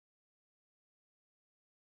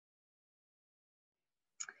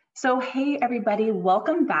So, hey, everybody,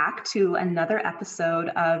 welcome back to another episode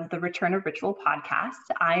of the Return of Ritual podcast.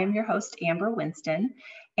 I am your host, Amber Winston,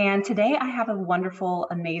 and today I have a wonderful,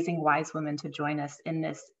 amazing wise woman to join us in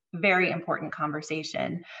this very important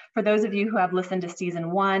conversation. For those of you who have listened to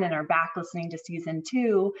season 1 and are back listening to season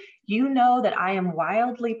 2, you know that I am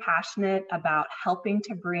wildly passionate about helping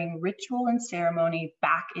to bring ritual and ceremony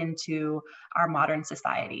back into our modern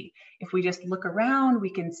society. If we just look around, we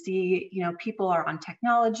can see, people are on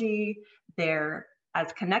technology, they're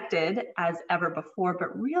as connected as ever before,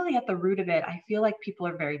 but really at the root of it, I feel like people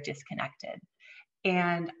are very disconnected.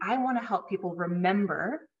 And I want to help people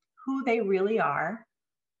remember who they really are,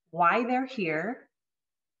 why they're here,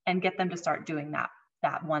 and get them to start doing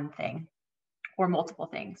that one thing or multiple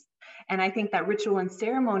things. And I think that ritual and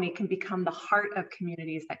ceremony can become the heart of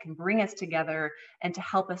communities that can bring us together and to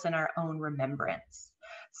help us in our own remembrance.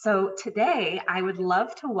 So today I would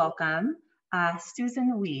love to welcome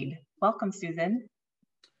Susan Weed. Welcome, Susan.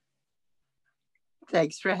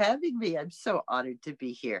 Thanks for having me. I'm so honored to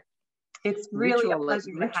be here. It's really a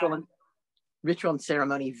pleasure to have. Ritual and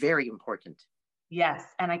ceremony, very important. Yes,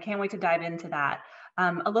 and I can't wait to dive into that.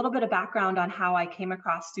 A little bit of background on how I came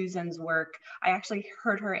across Susan's work. I actually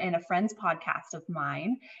heard her in a friend's podcast of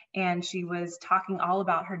mine, and she was talking all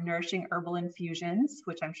about her nourishing herbal infusions,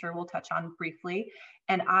 which I'm sure we'll touch on briefly.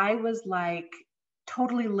 And I was like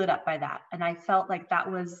totally lit up by that. And I felt like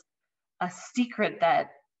that was a secret that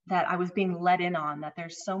I was being let in on, that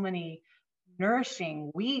there's so many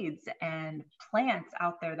nourishing weeds and plants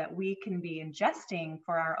out there that we can be ingesting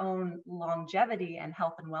for our own longevity and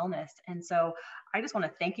health and wellness. And so I just want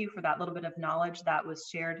to thank you for that little bit of knowledge that was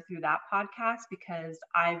shared through that podcast, because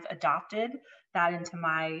I've adopted that into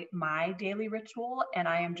my daily ritual, and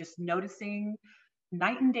I am just noticing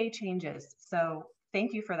night and day changes. So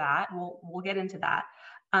thank you for that. We'll get into that.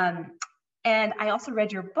 And I also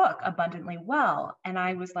read your book, Abundantly Well, and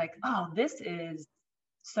I was like, oh, this is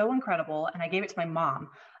so incredible. And I gave it to my mom.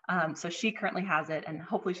 So she currently has it, and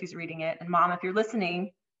hopefully she's reading it. And Mom, if you're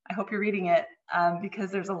listening, I hope you're reading it,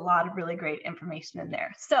 because there's a lot of really great information in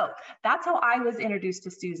there. So that's how I was introduced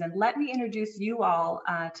to Susan. Let me introduce you all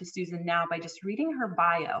to Susan now by just reading her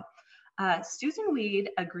bio. Susan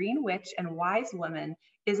Weed, a green witch and wise woman,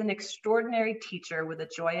 is an extraordinary teacher with a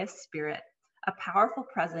joyous spirit, a powerful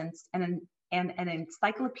presence, and an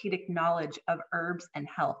encyclopedic knowledge of herbs and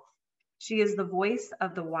health. She is the voice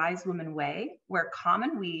of the Wise Woman Way, where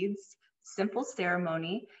common weeds, simple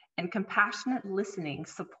ceremony, and compassionate listening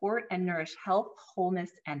support and nourish health,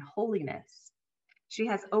 wholeness, and holiness. She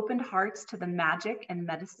has opened hearts to the magic and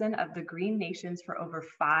medicine of the Green Nations for over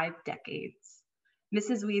 5 decades.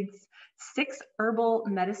 Mrs. Weed's 6 herbal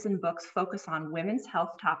medicine books focus on women's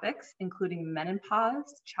health topics, including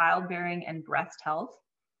menopause, childbearing, and breast health.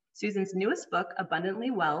 Susan's newest book,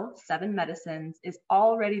 Abundantly Well, 7 Medicines, is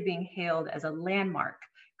already being hailed as a landmark,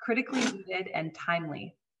 critically rooted and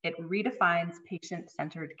timely. It redefines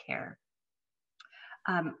patient-centered care.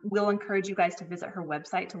 We'll encourage you guys to visit her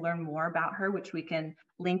website to learn more about her, which we can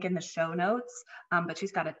link in the show notes. But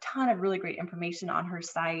she's got a ton of really great information on her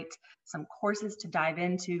site, some courses to dive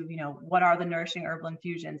into, what are the nourishing herbal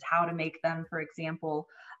infusions, how to make them, for example.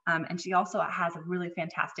 And she also has a really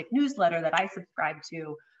fantastic newsletter that I subscribe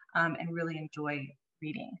to and really enjoy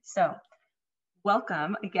reading. So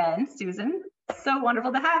welcome again, Susan. So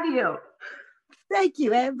wonderful to have you. Thank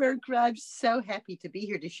you, Amber. I'm so happy to be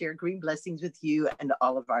here to share green blessings with you and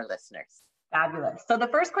all of our listeners. Fabulous. So the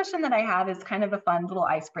first question that I have is kind of a fun little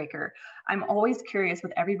icebreaker. I'm always curious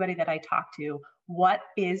with everybody that I talk to, what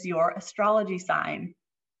is your astrology sign?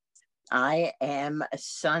 I am a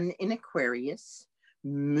sun in Aquarius,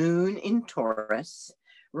 moon in Taurus,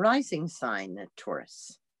 rising sign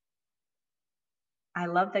Taurus. I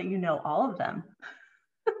love that you know all of them.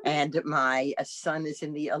 And my sun is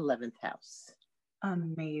in the 11th house.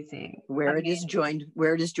 Amazing. Where it is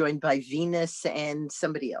joined by Venus and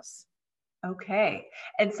somebody else. Okay.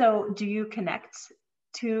 And so do you connect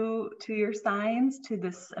to your signs, to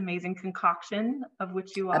this amazing concoction of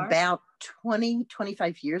which you are? About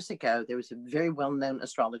 25 years ago, there was a very well-known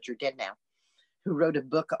astrologer, dead now, who wrote a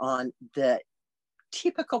book on the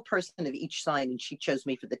typical person of each sign, and she chose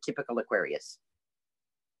me for the typical Aquarius.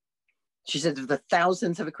 She said of the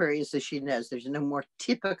thousands of Aquarius that she knows, there's no more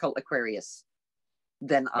typical Aquarius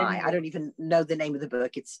than I. I don't even know the name of the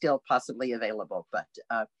book. It's still possibly available. But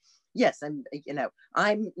yes,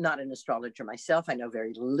 I'm not an astrologer myself. I know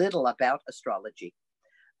very little about astrology.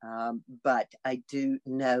 But I do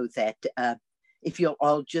know that if you'll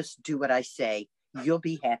all just do what I say, you'll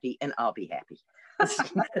be happy and I'll be happy.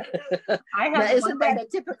 I have now, isn't that a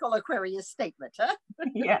typical Aquarius statement, huh?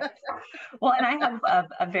 Yes. Well, and I have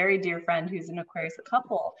a very dear friend who's an Aquarius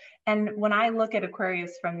couple. And when I look at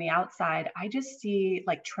Aquarius from the outside, I just see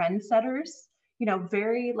like trendsetters, you know,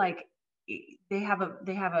 very like they have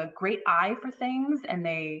a great eye for things,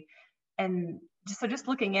 and just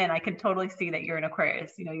looking in, I can totally see that you're an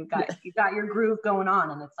Aquarius. You know, you've got your groove going on,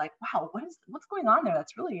 and it's like, wow, what's going on there?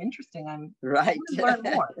 That's really interesting. I'm right. I want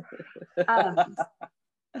to learn more.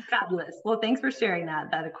 Fabulous. Well, thanks for sharing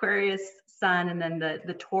that Aquarius sun, and then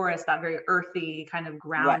the Taurus, that very earthy kind of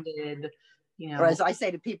grounded, right. You know. Or as I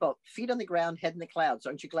say to people, feet on the ground, head in the clouds.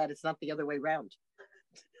 Aren't you glad it's not the other way around?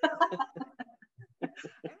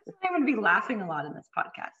 I'm going to be laughing a lot in this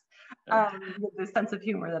podcast with the sense of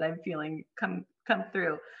humor that I'm feeling come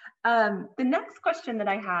through. The next question that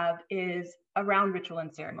I have is around ritual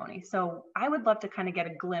and ceremony. So I would love to kind of get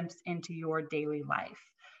a glimpse into your daily life.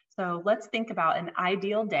 So let's think about an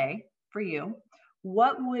ideal day for you.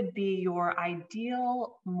 What would be your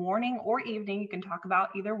ideal morning or evening? You can talk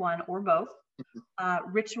about either one or both.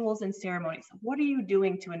 Rituals and ceremonies. What are you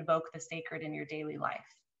doing to invoke the sacred in your daily life?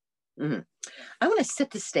 Mm-hmm. I want to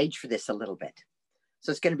set the stage for this a little bit. So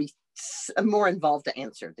it's going to be a more involved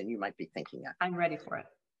answer than you might be thinking of. I'm ready for it.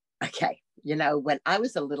 Okay. You know, when I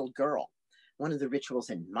was a little girl, one of the rituals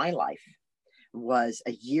in my life was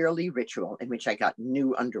a yearly ritual in which I got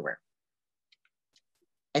new underwear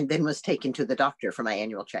and then was taken to the doctor for my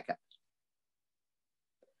annual checkup.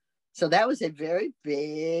 So that was a very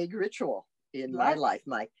big ritual in my life.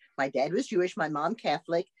 My dad was Jewish, my mom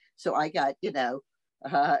Catholic. So I got, you know,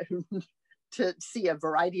 to see a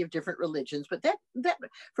variety of different religions. But that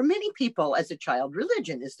for many people as a child,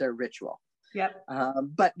 religion is their ritual. Yep.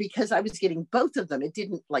 But because I was getting both of them, it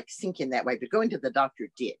didn't like sink in that way. But going to the doctor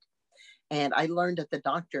did. And I learned at the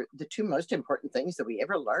doctor, the two most important things that we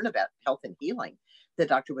ever learn about health and healing, the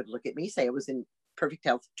doctor would look at me, say I was in perfect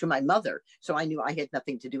health to my mother. So I knew I had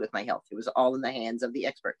nothing to do with my health. It was all in the hands of the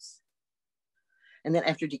experts. And then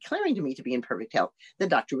after declaring to me to be in perfect health, the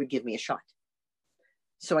doctor would give me a shot.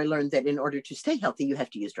 So I learned that in order to stay healthy, you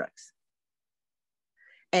have to use drugs.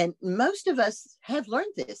 And most of us have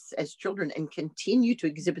learned this as children and continue to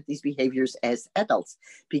exhibit these behaviors as adults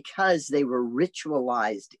because they were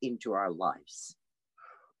ritualized into our lives.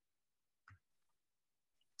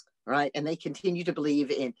 Right? And they continue to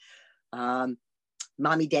believe in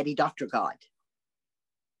mommy, daddy, doctor, God.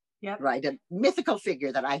 Yep. Right? A mythical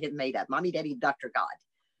figure that I had made up, mommy, daddy, doctor, God.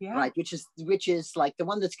 Yeah. Right? Which is like the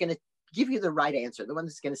one that's going to give you the right answer, the one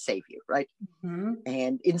that's going to save you, right? Mm-hmm.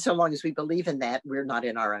 And in so long as we believe in that, we're not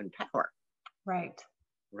in our own power. Right.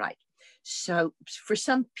 Right. So for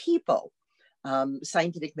some people,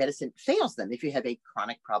 scientific medicine fails them. If you have a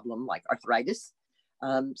chronic problem like arthritis,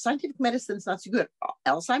 scientific medicine is not so good.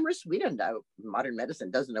 Alzheimer's, we don't know. Modern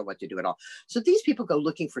medicine doesn't know what to do at all. So these people go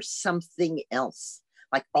looking for something else,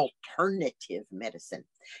 like alternative medicine.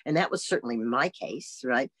 And that was certainly my case,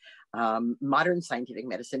 right? Modern scientific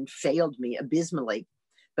medicine failed me abysmally,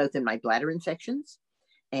 both in my bladder infections.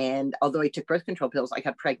 And although I took birth control pills, I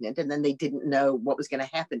got pregnant, and then they didn't know what was going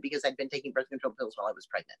to happen because I'd been taking birth control pills while I was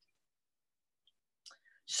pregnant.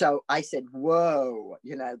 So I said, whoa,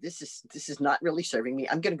 you know, this is not really serving me.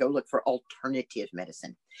 I'm going to go look for alternative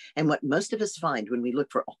medicine. And what most of us find when we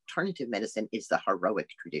look for alternative medicine is the heroic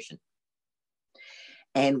tradition.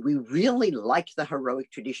 And we really like the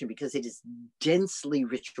heroic tradition because it is densely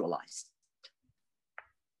ritualized.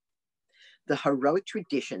 The heroic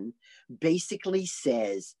tradition basically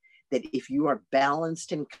says that if you are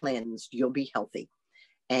balanced and cleansed, you'll be healthy.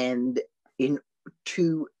 And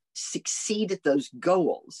to succeed at those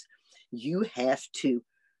goals, you have to,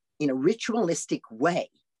 in a ritualistic way,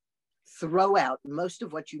 throw out most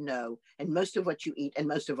of what you know and most of what you eat and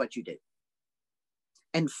most of what you do,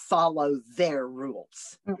 and follow their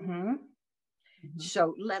rules. Mm-hmm. Mm-hmm.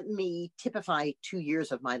 So let me typify 2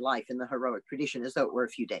 years of my life in the heroic tradition as though it were a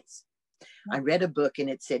few days. I read a book and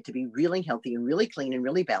it said to be really healthy and really clean and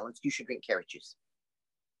really balanced, you should drink carrot juice.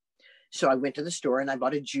 So I went to the store and I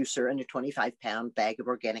bought a juicer and a 25-pound bag of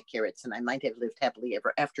organic carrots, and I might have lived happily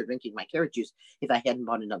ever after drinking my carrot juice if I hadn't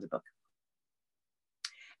bought another book.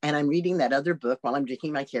 And I'm reading that other book while I'm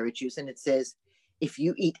drinking my carrot juice, and it says, if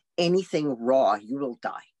you eat anything raw, you will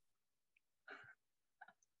die.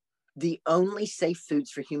 The only safe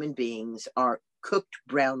foods for human beings are cooked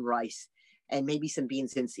brown rice and maybe some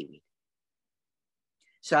beans and seaweed.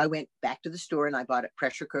 So I went back to the store and I bought a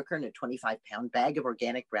pressure cooker and a 25-pound bag of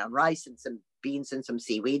organic brown rice and some beans and some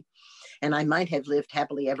seaweed. And I might have lived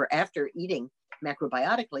happily ever after eating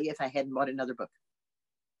macrobiotically if I hadn't bought another book.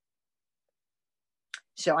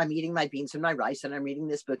 So I'm eating my beans and my rice, and I'm reading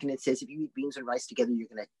this book, and it says if you eat beans and rice together, you're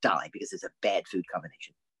going to die because it's a bad food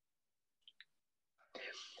combination.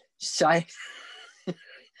 So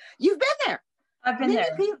you've been there. I've been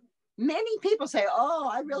there. Many people say, oh,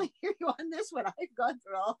 I really hear you on this one. I've gone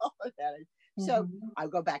through all of that. So I'll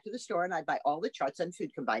go back to the store and I buy all the charts on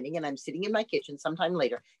food combining, and I'm sitting in my kitchen sometime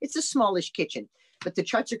later. It's a smallish kitchen, but the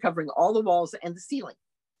charts are covering all the walls and the ceiling.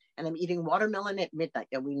 And I'm eating watermelon at midnight.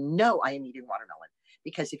 And we know I am eating watermelon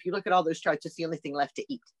because if you look at all those charts, it's the only thing left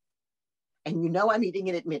to eat. And you know I'm eating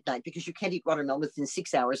it at midnight because you can't eat watermelon within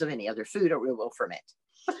 6 hours of any other food or it will ferment.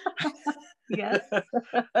 Yes.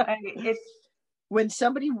 When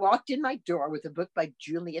somebody walked in my door with a book by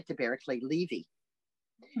Juliette de Barclay-Levy,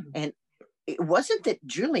 and it wasn't that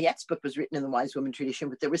Juliette's book was written in the Wise Woman tradition,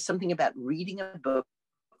 but there was something about reading a book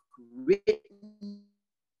written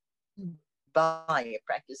by a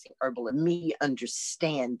practicing herbalist, me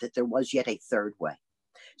understand that there was yet a third way.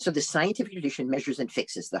 So the scientific tradition measures and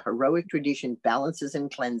fixes. The heroic tradition balances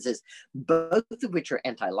and cleanses, both of which are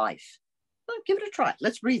anti-life. Well, give it a try.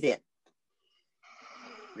 Let's breathe in.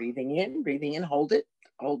 Breathing in, hold it,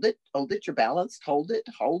 you're balanced, hold it,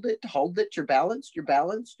 you're balanced, you're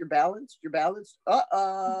balanced, you're balanced, you're balanced.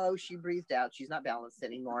 Uh-oh, she breathed out. She's not balanced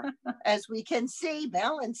anymore. As we can see,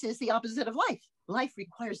 balance is the opposite of life. Life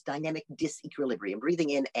requires dynamic disequilibrium,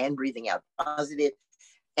 breathing in and breathing out, positive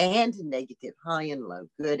and negative, high and low,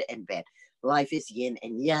 good and bad. Life is yin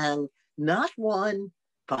and yang, not one,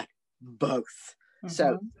 but both.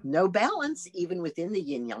 So no balance, even within the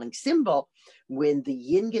yin yang symbol. When the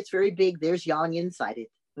yin gets very big, there's yang inside it.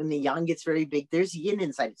 When the yang gets very big, there's yin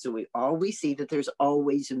inside it. So we always see that there's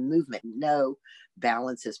always a movement. No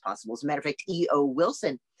balance is possible. As a matter of fact, E.O.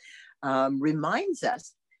 Wilson reminds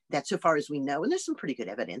us that so far as we know, and there's some pretty good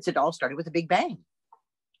evidence, it all started with a Big Bang.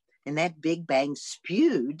 And that Big Bang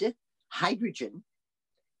spewed hydrogen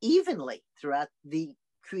evenly throughout the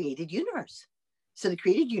created universe. So the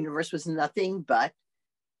created universe was nothing but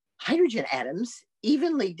hydrogen atoms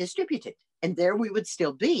evenly distributed. And there we would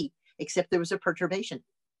still be, except there was a perturbation.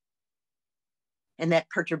 And that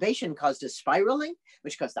perturbation caused a spiraling,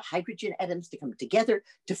 which caused the hydrogen atoms to come together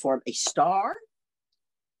to form a star.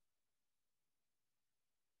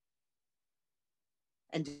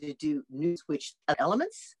 And to do new switch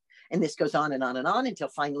elements. And this goes on and on and on until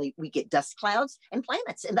finally we get dust clouds and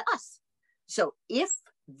planets and us. So if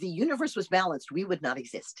the universe was balanced, we would not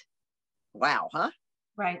exist. Wow, huh?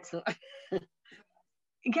 Right.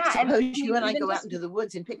 Yeah. Suppose you and I go out into the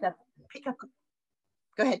woods and pick up.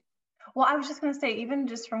 Go ahead. Well, I was just going to say, even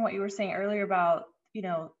just from what you were saying earlier about,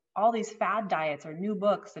 all these fad diets or new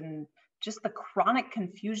books and just the chronic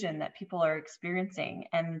confusion that people are experiencing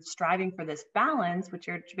and striving for this balance, which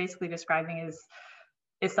you're basically describing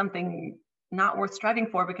is something not worth striving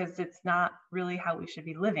for because it's not really how we should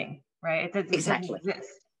be living, right? It doesn't exist.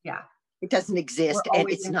 Yeah. It doesn't exist, and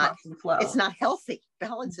it's not healthy.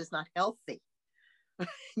 Balance is not healthy.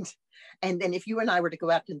 And then if you and I were to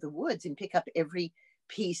go out in the woods and pick up every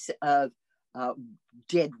piece of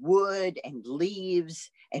dead wood and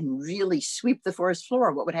leaves and really sweep the forest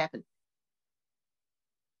floor, what would happen?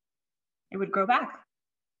 It would grow back,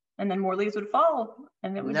 and then more leaves would fall,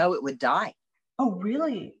 and it would. No, it would die. Oh,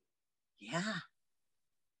 really? Yeah.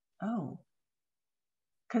 Oh.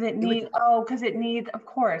 Because it needs, of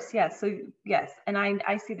course, yes. So yes, and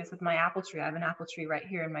I see this with my apple tree. I have an apple tree right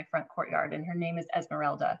here in my front courtyard, and her name is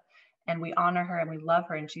Esmeralda, and we honor her and we love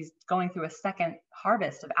her. And she's going through a second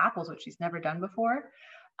harvest of apples, which she's never done before.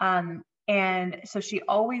 And so she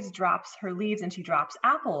always drops her leaves and she drops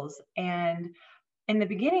apples. And in the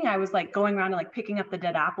beginning, I was like going around and like picking up the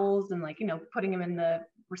dead apples and like putting them in the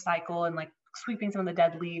recycle and like sweeping some of the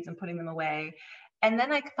dead leaves and putting them away. And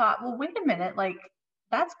then I thought, well, wait a minute, like.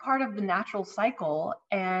 That's part of the natural cycle,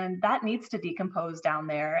 and that needs to decompose down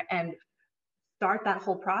there and start that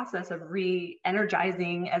whole process of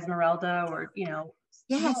re-energizing Esmeralda or, Yes.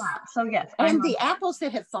 Yeah. So yes. And the apples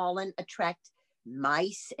that have fallen attract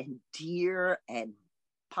mice and deer and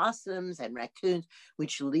possums and raccoons,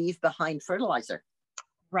 which leave behind fertilizer.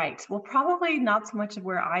 Right. Well, probably not so much of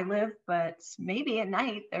where I live, but maybe at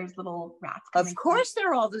night there's little rats. Of course, there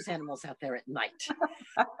are all those animals out there at night.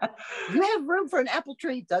 You have room for an apple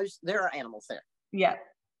tree. There are animals there. Yeah.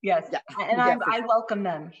 Yes. Yeah. And I welcome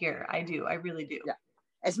them here. I do. I really do. Yeah.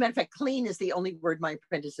 As a matter of fact, clean is the only word my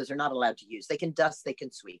apprentices are not allowed to use. They can dust, they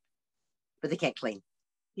can sweep, but they can't clean.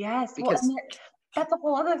 Yes. Because that's a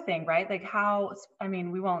whole other thing, right? Like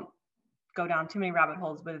we won't go down too many rabbit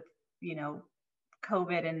holes with,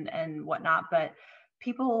 COVID and whatnot, but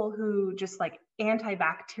people who just like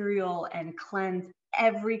antibacterial and cleanse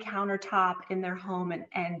every countertop in their home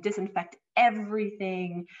and disinfect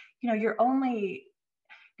everything, you're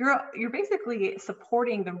basically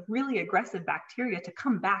supporting the really aggressive bacteria to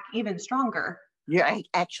come back even stronger. You're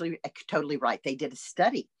actually totally right. They did a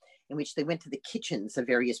study in which they went to the kitchens of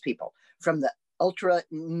various people, from the ultra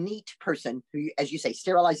neat person who, as you say,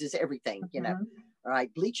 sterilizes everything, all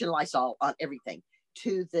right, bleach and Lysol on everything,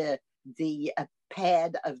 to the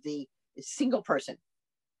pad of the single person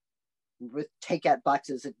with takeout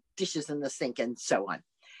boxes of dishes in the sink and so on.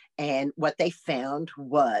 And what they found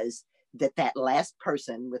was that last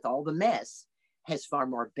person with all the mess has far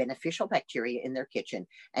more beneficial bacteria in their kitchen,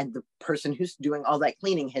 and the person who's doing all that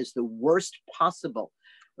cleaning has the worst possible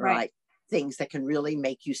right things that can really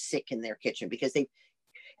make you sick in their kitchen, because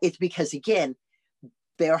because again,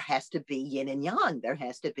 there has to be yin and yang. There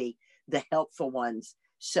has to be the helpful ones.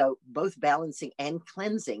 So both balancing and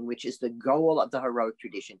cleansing, which is the goal of the heroic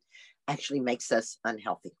tradition, actually makes us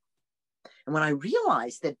unhealthy. And when I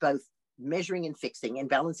realized that both measuring and fixing and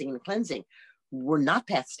balancing and cleansing were not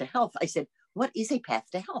paths to health, I said, what is a path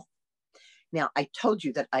to health? Now, I told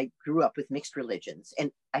you that I grew up with mixed religions,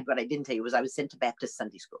 and what I didn't tell you was I was sent to Baptist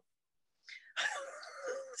Sunday school.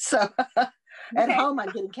 So at home,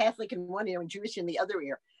 I'm getting Catholic in one ear and Jewish in the other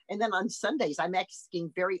ear. And then on Sundays, I'm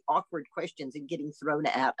asking very awkward questions and getting thrown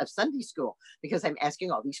out of Sunday school because I'm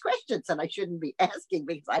asking all these questions and I shouldn't be asking,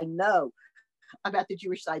 because I know about the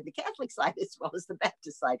Jewish side, the Catholic side, as well as the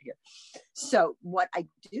Baptist side here. So what I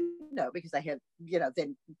do know, because I have,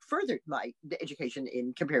 then furthered my education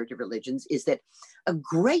in comparative religions, is that a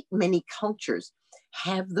great many cultures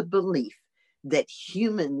have the belief that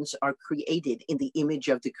humans are created in the image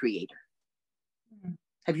of the Creator. Mm-hmm.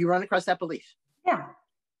 Have you run across that belief? Yeah.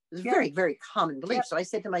 It's a very, very common belief. Yeah. So I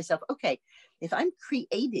said to myself, okay, if I'm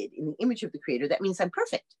created in the image of the Creator, that means I'm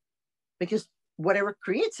perfect, because whatever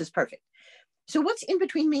creates is perfect. So what's in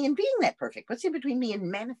between me and being that perfect? What's in between me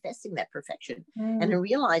and manifesting that perfection? And I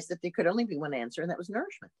realized that there could only be one answer, and that was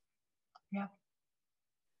nourishment. Yeah.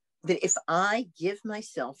 That if I give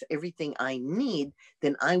myself everything I need,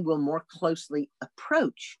 then I will more closely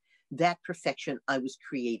approach that perfection I was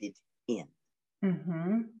created in.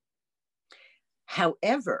 Mm-hmm.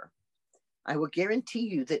 However, I will guarantee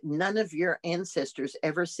you that none of your ancestors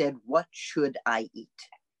ever said, what should I eat?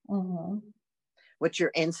 Mm-hmm. What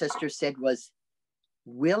your ancestors said was,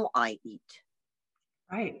 will I eat?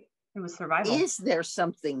 Right. It was survival. Is there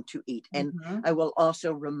something to eat? And I will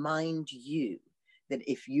also remind you that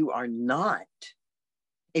if you are not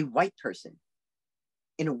a white person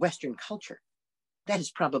in a Western culture, that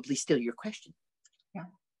is probably still your question. Yeah.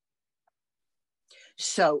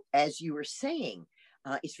 So as you were saying,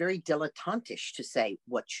 it's very dilettantish to say,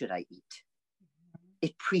 what should I eat?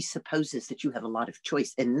 It presupposes that you have a lot of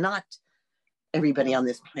choice, and not everybody on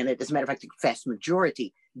this planet. As a matter of fact, the vast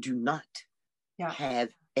majority do not have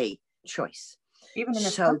a choice. Even in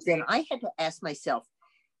this so country. Then I had to ask myself,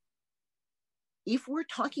 if we're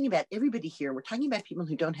talking about everybody here, we're talking about people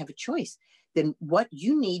who don't have a choice, then what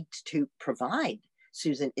you need to provide,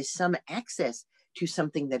 Susan, is some access to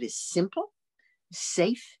something that is simple,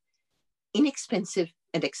 safe, inexpensive,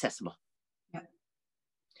 and accessible. Yeah.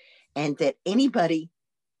 And that anybody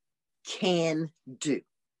can do.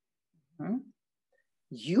 Mm-hmm.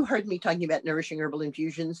 You heard me talking about nourishing herbal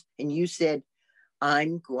infusions, and you said,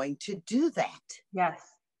 I'm going to do that. Yes.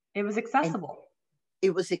 It was accessible. And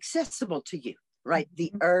it was accessible to you, right? Mm-hmm.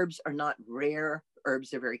 The herbs are not rare herbs.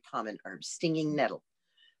 They're very common herbs. Stinging nettle,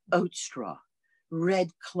 oat straw, red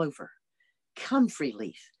clover, comfrey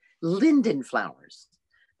leaf, linden flowers.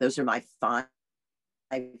 Those are my 5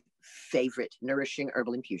 favorite nourishing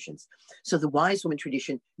herbal infusions. So the wise woman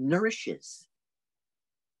tradition nourishes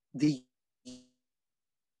the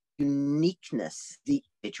uniqueness, the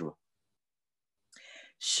ritual.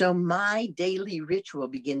 So my daily ritual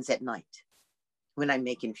begins at night when I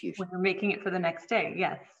make infusion. When you're making it for the next day,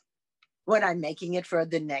 yes. When I'm making it for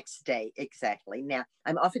the next day, exactly. Now,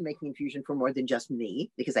 I'm often making infusion for more than just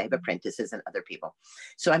me, because I have apprentices and other people.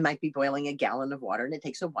 So I might be boiling a gallon of water, and it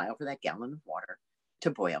takes a while for that gallon of water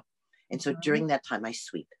to boil. And so during that time, I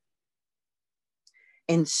sweep.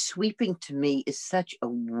 And sweeping to me is such a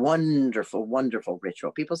wonderful, wonderful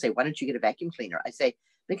ritual. People say, why don't you get a vacuum cleaner? I say,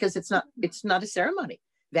 because it's not a ceremony.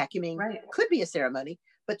 Vacuuming could be a ceremony,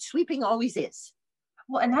 but sweeping always is.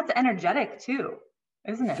 Well, and that's energetic too,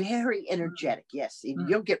 isn't it? Very energetic, yes.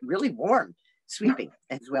 You'll get really warm sweeping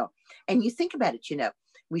as well. And you think about it,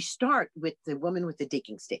 we start with the woman with the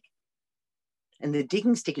digging stick. And the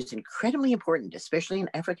digging stick is incredibly important, especially in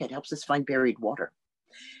Africa. It helps us find buried water.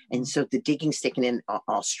 And so the digging stick, and in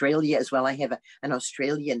Australia as well, I have an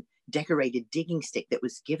Australian decorated digging stick that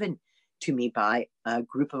was given to me by a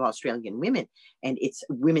group of Australian women, and it's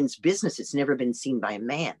women's business. It's never been seen by a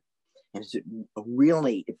man, and it's a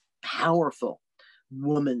really powerful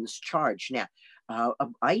woman's charge. Now,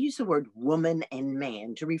 I use the word woman and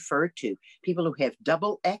man to refer to people who have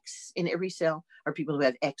double X in every cell or people who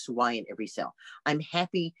have XY in every cell. I'm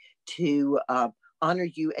happy to honor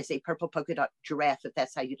you as a purple polka dot giraffe if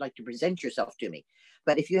that's how you'd like to present yourself to me.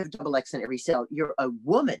 But if you have double X in every cell, you're a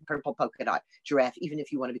woman purple polka dot giraffe, even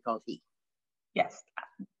if you want to be called he. Yes.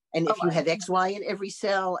 And if you have XY in every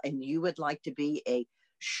cell and you would like to be a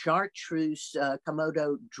chartreuse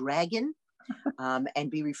Komodo dragon, and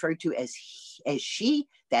be referred to as she,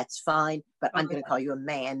 that's fine. But I'm going to call you a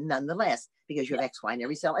man nonetheless because you have XY in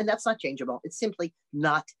every cell. And that's not changeable. It's simply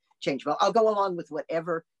not changeable. I'll go along with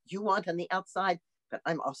whatever you want on the outside, but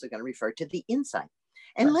I'm also going to refer to the inside.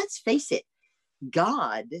 And let's face it,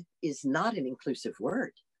 God is not an inclusive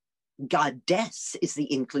word. Goddess is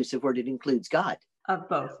the inclusive word. It includes God. Of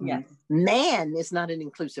both, yes. Man is not an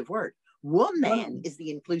inclusive word. Woman is the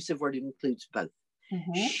inclusive word. It includes both.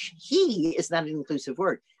 Mm-hmm. He is not an inclusive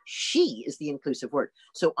word. She is the inclusive word.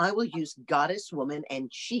 So I will use goddess, woman, and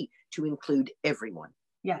she to include everyone.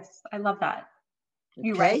 Yes, I love that.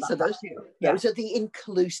 Okay, so those are the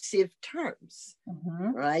inclusive terms,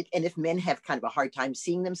 right? And if men have kind of a hard time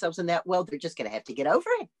seeing themselves in that, well, they're just going to have to get over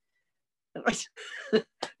it.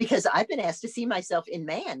 Because I've been asked to see myself in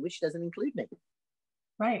man, which doesn't include me.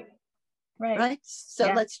 Right.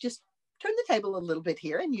 So let's just turn the table a little bit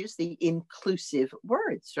here and use the inclusive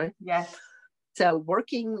words, right? Yes. So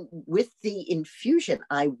working with the infusion,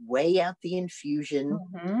 I weigh out the infusion,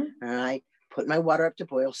 all right, put my water up to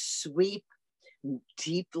boil, sweep,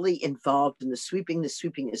 deeply involved in the sweeping. The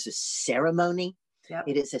sweeping is a ceremony. Yep.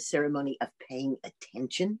 It is a ceremony of paying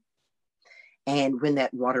attention. And when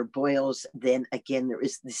that water boils, then again, there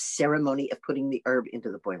is the ceremony of putting the herb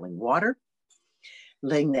into the boiling water,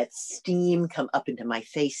 letting that steam come up into my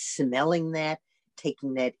face, smelling that,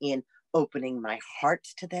 taking that in, opening my heart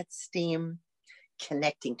to that steam,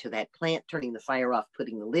 connecting to that plant, turning the fire off,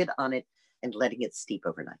 putting the lid on it, and letting it steep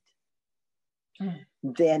overnight.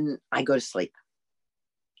 Then I go to sleep.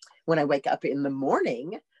 When I wake up in the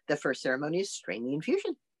morning, the first ceremony is strain the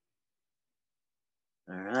infusion.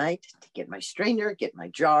 All right, to get my strainer, get my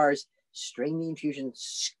jars, strain the infusion,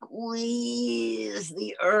 squeeze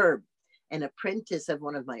the herb. An apprentice of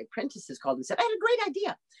one of my apprentices called and said, I had a great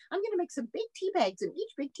idea. I'm going to make some big tea bags, and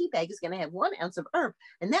each big tea bag is going to have 1 ounce of herb.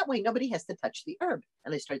 And that way nobody has to touch the herb.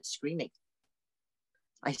 And I started screaming.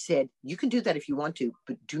 I said, you can do that if you want to,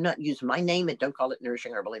 but do not use my name and don't call it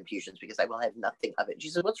Nourishing Herbal Infusions because I will have nothing of it. She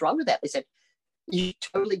said, what's wrong with that? I said, you're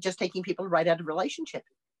totally just taking people right out of relationship.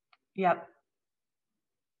 Yep.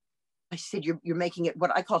 I said, you're making it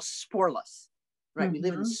what I call sporeless, right? We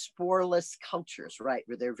live in sporeless cultures, right?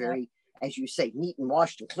 Where they're very, as you say, neat and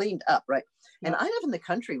washed and cleaned up, right? And I live in the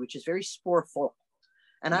country, which is very sporeful.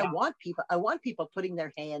 And I want people putting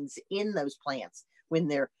their hands in those plants when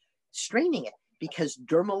they're straining it because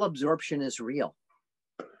dermal absorption is real.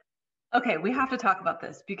 Okay, we have to talk about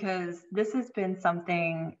this because this has been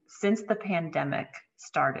something since the pandemic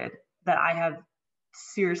started that I have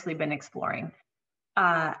seriously been exploring.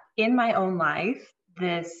 In my own life,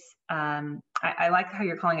 this, I like how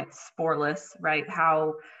you're calling it sporeless, right?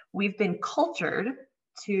 How we've been cultured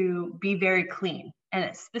to be very clean,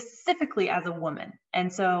 and specifically as a woman.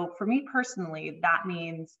 And so for me personally, that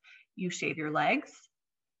means you shave your legs,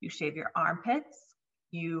 you shave your armpits,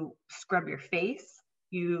 you scrub your face,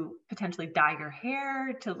 you potentially dye your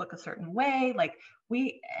hair to look a certain way.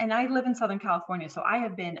 And I live in Southern California, so I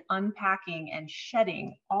have been unpacking and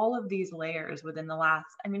shedding all of these layers within the last,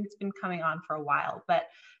 it's been coming on for a while, but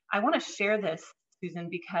I want to share this, Susan,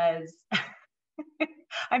 because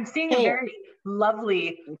I'm seeing a very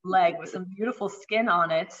lovely leg with some beautiful skin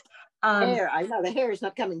on it. Hair, I know the hair is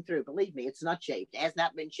not coming through. Believe me, it's not shaved. It has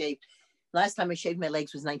not been shaved. Last time I shaved my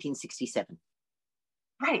legs was 1967.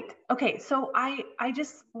 Right. Okay. So I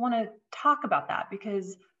just want to talk about that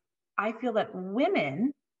because I feel that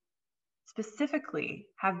women specifically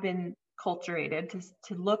have been culturated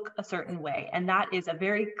to look a certain way. And that is a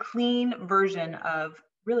very clean version of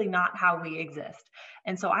really not how we exist.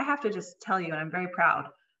 And so I have to just tell you, and I'm very proud,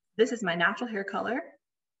 this is my natural hair color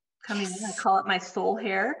coming in. I call it my soul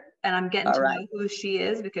hair, and I'm getting to know who she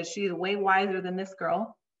is because she's way wiser than this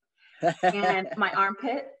girl. And my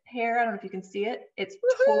armpit hair, I don't know if you can see it, it's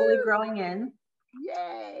totally growing in.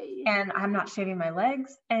 Yay! And I'm not shaving my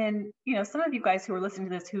legs. And some of you guys who are listening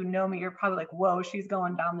to this who know me, you're probably like, whoa, she's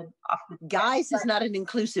going down off the guys is not an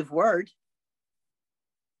inclusive word.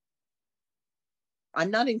 I'm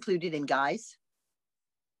not included in guys.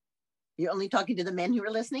 You're only talking to the men who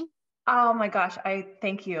are listening? Oh my gosh, I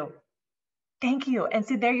thank you. Thank you. And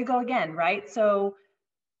so there you go again, right? So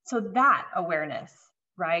that awareness,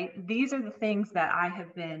 right? These are the things that I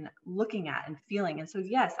have been looking at and feeling. And so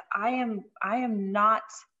yes, I am not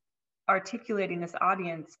articulating this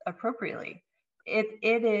audience appropriately. It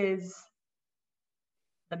is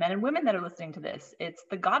the men and women that are listening to this. It's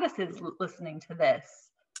the goddesses listening to this.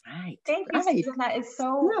 Right. Thank you, Right. Susan. That is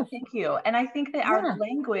so, Yeah. thank you. And I think that our Yeah.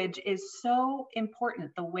 language is so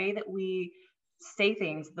important. The way that we say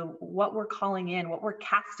things, what we're calling in, what we're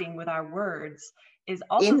casting with our words is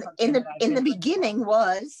also something that I've In the been. beginning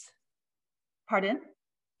was. Pardon?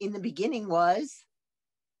 In the beginning was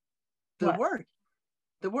the What? word.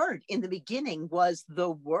 The word. In the beginning was the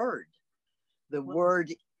word. The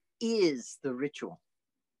word is the ritual.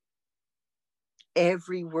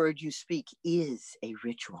 Every word you speak is a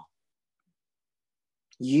ritual.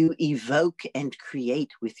 You evoke and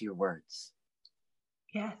create with your words.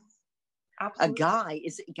 Yes, absolutely.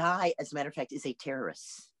 A guy, as a matter of fact, is a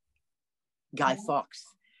terrorist. Guy Fawkes.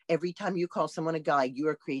 Every time you call someone a guy, you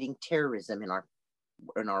are creating terrorism in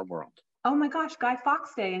our world. Oh my gosh, Guy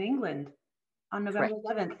Fawkes Day in England on November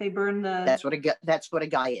 11th. They burn the. That's what a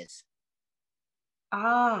guy is.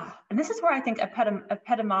 And this is where I think how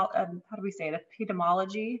do we say it?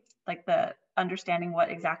 Epistemology, like the understanding what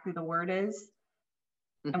exactly the word is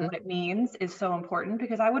and what it means, is so important,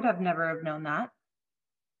 because I would have never have known that.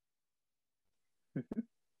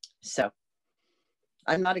 So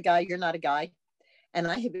I'm not a guy, you're not a guy. And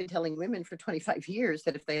I have been telling women for 25 years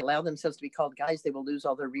that if they allow themselves to be called guys, they will lose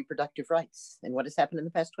all their reproductive rights. And what has happened in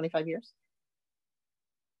the past 25 years?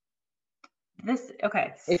 If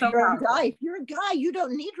you're a guy, you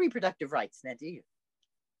don't need reproductive rights, now do you?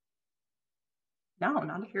 No,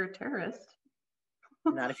 not if you're a terrorist.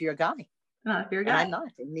 Not if you're a guy. Not if you're a guy. And I'm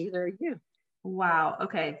not, and neither are you. Wow.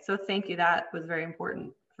 Okay. So thank you. That was very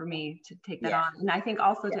important for me to take that on. And I think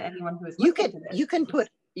also to anyone who is listening to this.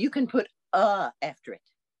 You can put after it.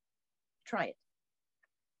 Try it.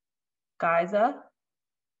 Gaia.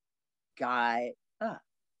 Gaia.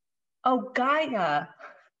 Oh, Gaia.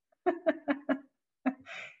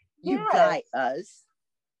 You Gaias.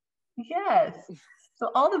 Yes.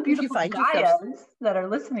 So all the beautiful Gaias that are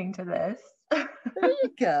listening to this. There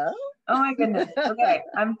you go. Oh my goodness. Okay.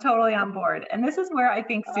 I'm totally on board. And this is where I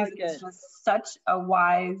think Susan is just such a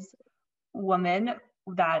wise woman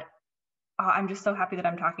that I'm just so happy that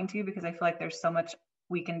I'm talking to you, because I feel like there's so much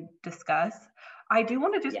we can discuss. I do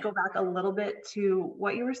want to just go back a little bit to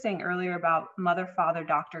what you were saying earlier about Mother, Father,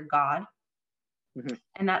 Doctor, God,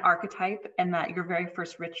 and that archetype, and that your very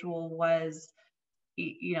first ritual was,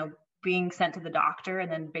 being sent to the doctor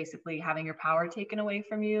and then basically having your power taken away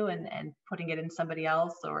from you and putting it in somebody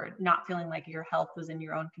else, or not feeling like your health was in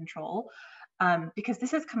your own control. Because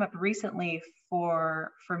this has come up recently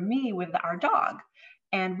for me with our dog.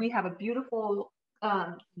 And we have a beautiful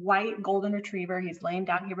white golden retriever. He's laying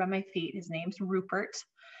down here by my feet. His name's Rupert.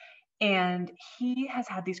 And he has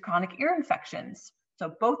had these chronic ear infections.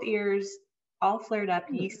 So both ears all flared up,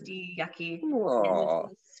 yeasty, yucky, and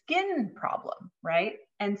this skin problem, right?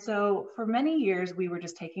 And so for many years, we were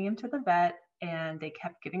just taking him to the vet, and they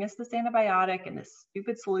kept giving us this antibiotic and this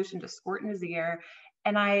stupid solution to squirt in his ear.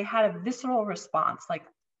 And I had a visceral response, like,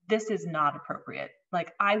 this is not appropriate.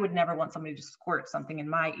 Like, I would never want somebody to squirt something in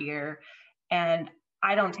my ear. And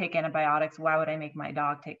I don't take antibiotics. Why would I make my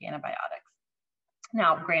dog take antibiotics?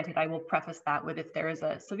 Now, granted, I will preface that with, if there is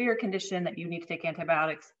a severe condition that you need to take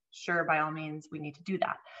antibiotics, sure, by all means, we need to do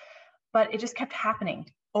that. But it just kept happening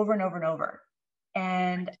over and over and over.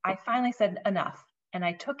 And I finally said enough. And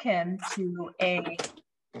I took him to a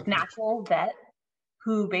natural vet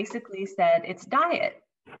who basically said, it's diet,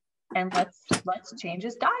 and let's change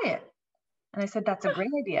his diet. And I said, that's a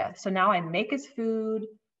great idea. So now I make his food,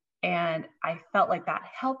 and I felt like that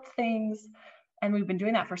helped things. And we've been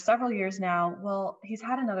doing that for several years now. Well, he's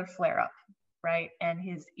had another flare up, right? And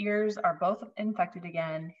his ears are both infected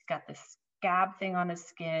again. He's got this scab thing on his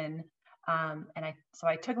skin. So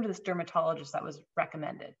I took him to this dermatologist that was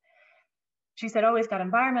recommended. She said, oh, he's got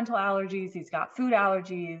environmental allergies. He's got food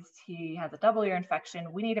allergies. He has a double ear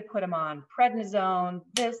infection. We need to put him on prednisone,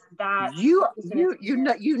 this, that. You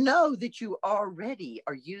know that you already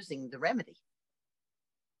are using the remedy.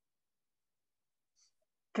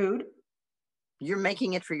 Food. You're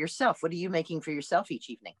making it for yourself. What are you making for yourself each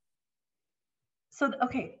evening? So,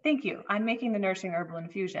 okay, thank you. I'm making the nourishing herbal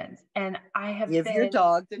infusions, and I have Give your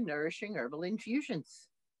dog the nourishing herbal infusions.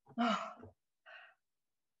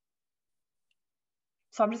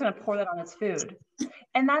 So I'm just going to pour that on its food.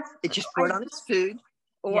 And just pour it on its food,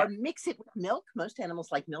 or mix it with milk. Most animals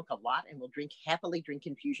like milk a lot and will happily drink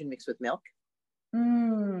infusion mixed with milk.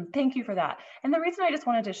 Thank you for that. And the reason I just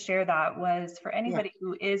wanted to share that was for Yeah. anybody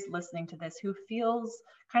who is listening to this, who feels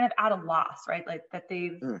kind of at a loss, right? Like that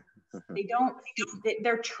they don't,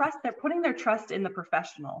 they're putting their trust in the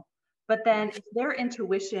professional. But then if their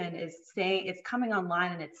intuition is saying, it's coming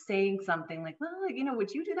online and it's saying something like, well,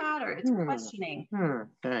 would you do that? Or it's questioning.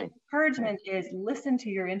 Right. Encouragement is listen to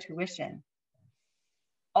your intuition.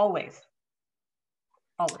 Always.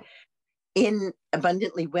 Always. In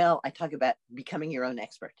Abundantly Well, I talk about becoming your own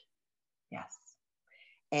expert. Yes.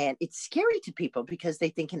 And it's scary to people because they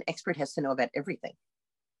think an expert has to know about everything.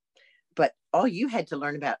 But all you had to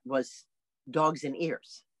learn about was dogs and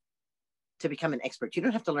ears to become an expert. You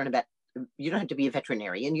don't have to be a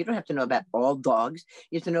veterinarian. You don't have to know about all dogs.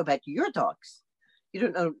 You have to know about your dogs. You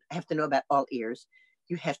don't have to know about all ears.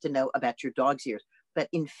 You have to know about your dog's ears. But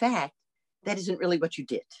in fact, that isn't really what you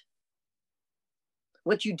did.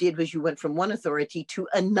 What you did was you went from one authority to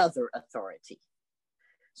another authority.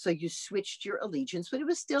 So you switched your allegiance, but it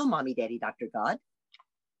was still Mommy, Daddy, Dr. God.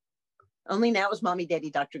 Only now it was Mommy, Daddy,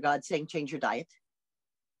 Dr. God saying change your diet.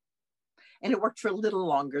 And it worked for a little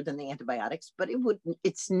longer than the antibiotics, but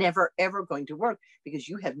it's never, ever going to work because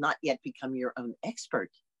you have not yet become your own expert.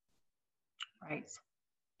 Right.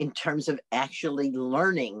 In terms of actually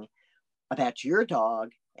learning about your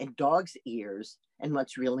dog and dog's ears and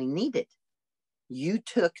what's really needed. You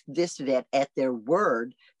took this vet at their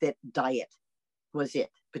word that diet was it,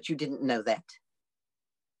 but you didn't know that.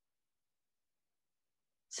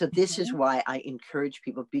 So this is why I encourage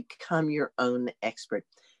people, become your own expert.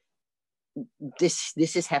 This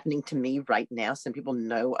is happening to me right now. Some people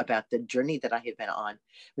know about the journey that I have been on,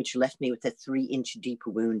 which left me with a 3-inch deep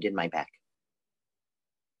wound in my back.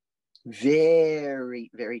 Very,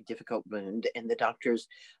 very difficult wound. And the doctors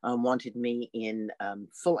wanted me in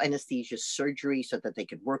full anesthesia surgery so that they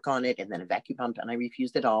could work on it, and then a vacuum pump, and I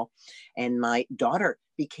refused it all. And my daughter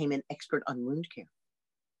became an expert on wound care.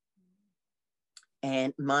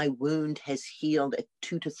 And my wound has healed at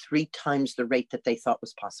 2 to 3 times the rate that they thought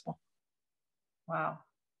was possible. Wow.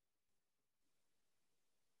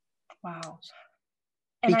 Wow.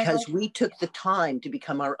 Because we took the time to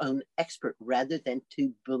become our own expert rather than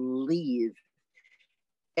to believe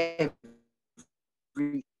everything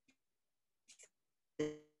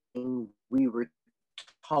we were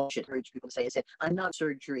told. Encourage people to say, I said, I'm not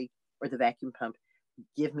surgery or the vacuum pump.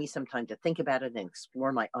 Give me some time to think about it and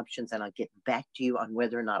explore my options, and I'll get back to you on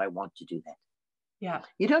whether or not I want to do that. Yeah.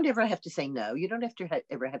 You don't ever have to say no. You don't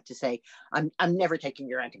ever have to say, I'm never taking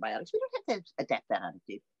your antibiotics. We don't have to adapt that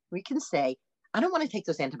attitude. We can say, I don't want to take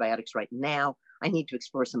those antibiotics right now. I need to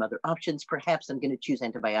explore some other options. Perhaps I'm going to choose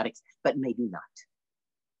antibiotics, but maybe not.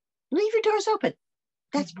 Leave your doors open.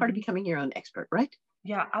 That's part of becoming your own expert, right?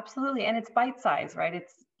 Yeah, absolutely. And it's bite-sized, right?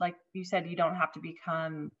 It's like you said, you don't have to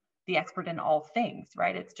become the expert in all things,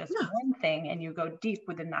 right? It's just one thing, and you go deep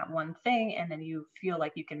within that one thing, and then you feel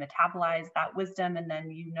like you can metabolize that wisdom, and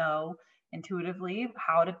then you know intuitively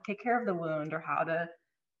how to take care of the wound or how to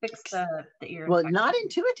fix the ear. Well, not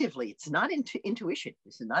intuitively. It's not intuition.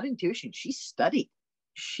 This is not intuition. She studied.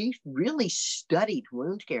 She really studied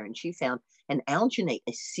wound care, and she found an alginate,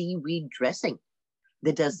 a seaweed dressing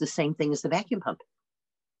that does the same thing as the vacuum pump.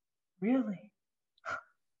 Really?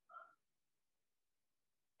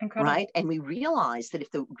 Incredible. Right? And we realized that if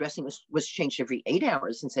the dressing was changed every 8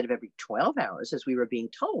 hours instead of every 12 hours, as we were being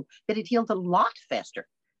told, that it healed a lot faster.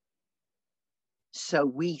 So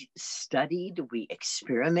we studied, we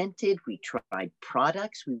experimented, we tried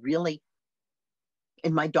products,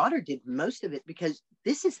 and my daughter did most of it because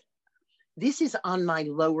this is on my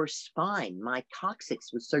lower spine. My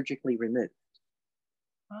coccyx was surgically removed.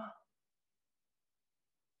 Oh,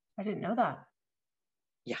 I didn't know that.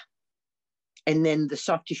 Yeah. And then the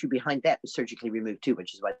soft tissue behind that was surgically removed too,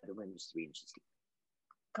 which is why the wound was 3 inches deep.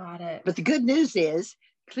 Got it. But the good news is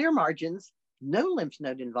clear margins, no lymph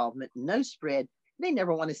node involvement, no spread. They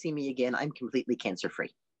never want to see me again. I'm completely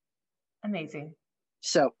cancer-free. Amazing.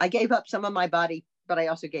 So I gave up some of my body, but I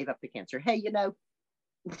also gave up the cancer. Hey,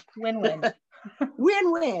 Win-win.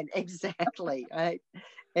 Win-win, exactly. Right?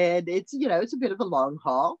 And it's a bit of a long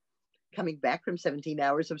haul, coming back from 17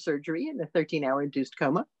 hours of surgery and a 13-hour induced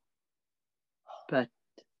coma. But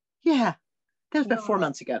yeah, that was about 4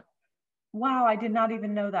 months ago. Wow, I did not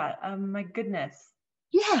even know that. My goodness.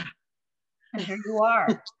 Yeah. And here you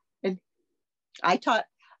are. And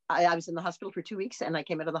I was in the hospital for 2 weeks, and I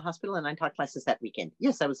came out of the hospital and I taught classes that weekend.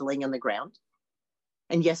 Yes, I was laying on the ground.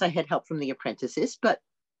 And yes, I had help from the apprentices, but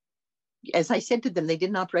as I said to them, they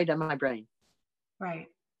didn't operate on my brain. Right.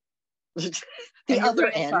 The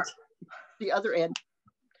other end,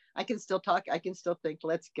 I can still talk, I can still think,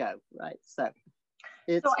 let's go. Right. So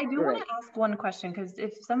So It's I do want great. to ask one question, because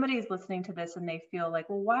if somebody is listening to this and they feel like,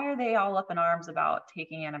 well, why are they all up in arms about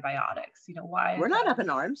taking antibiotics? Why We're is not that? up in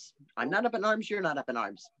arms. I'm not up in arms. You're not up in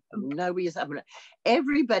arms. Nobody is up in.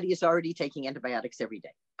 Everybody is already taking antibiotics every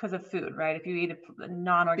day Because of food, right? If you eat a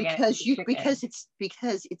non-organic chicken. because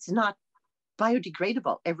it's not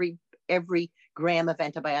biodegradable. Every gram of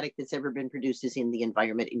antibiotic that's ever been produced is in the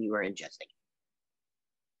environment and you are ingesting.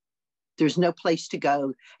 There's no place to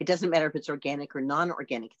go. It doesn't matter if it's organic or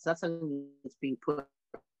non-organic. It's not something that's being put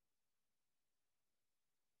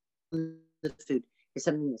in the food. It's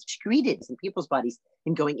something that's excreted in people's bodies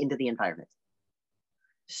and going into the environment.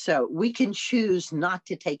 So we can choose not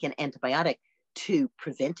to take an antibiotic to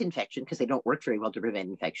prevent infection because they don't work very well to prevent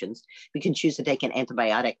infections. We can choose to take an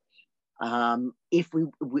antibiotic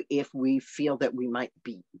if we feel that we might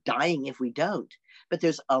be dying if we don't. But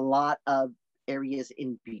there's a lot of areas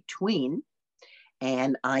in between,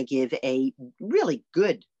 and I give a really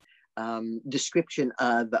good description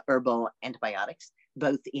of herbal antibiotics,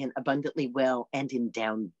 both in Abundantly Well and in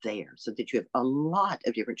Down There, so that you have a lot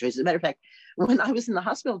of different choices. As a matter of fact, when I was in the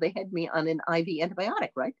hospital, they had me on an IV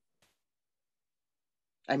antibiotic, right?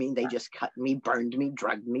 I mean, they just cut me, burned me,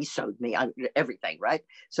 drugged me, sewed me, everything, right?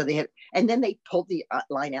 So they had, and then they pulled the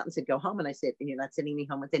line out and said, go home. And I said, and you're not sending me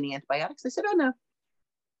home with any antibiotics? They said, oh, no.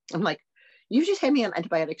 I'm like, you've just had me on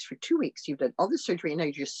antibiotics for 2 weeks. You've done all this surgery and now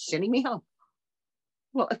you're just sending me home.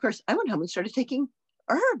 Well, of course, I went home and started taking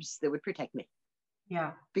herbs that would protect me.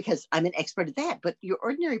 Yeah. Because I'm an expert at that. But your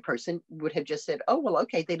ordinary person would have just said, oh, well,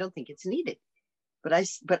 okay, they don't think it's needed. But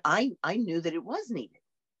I knew that it was needed.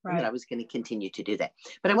 Right. And that I was going to continue to do that.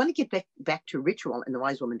 But I want to get back to ritual and the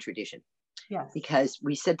wise woman tradition. Yes. Because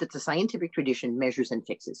we said that the scientific tradition measures and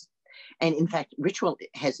fixes. And in fact, ritual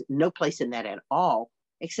has no place in that at all,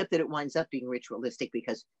 except that it winds up being ritualistic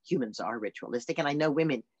because humans are ritualistic. And I know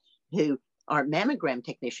women who are mammogram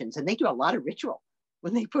technicians, and they do a lot of ritual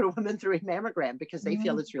when they put a woman through a mammogram because they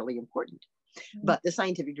feel it's really important. But the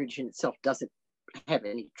scientific tradition itself doesn't have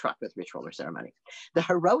any truck with ritual or ceremony. The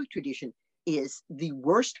heroic tradition is the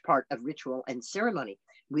worst part of ritual and ceremony,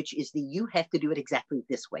 which is the you have to do it exactly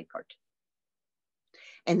this way part.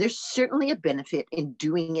 And there's certainly a benefit in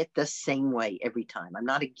doing it the same way every time. I'm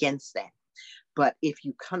not against that. But if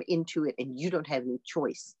you come into it and you don't have any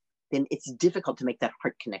choice, then it's difficult to make that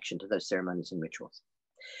heart connection to those ceremonies and rituals.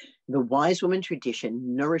 The wise woman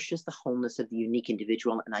tradition nourishes the wholeness of the unique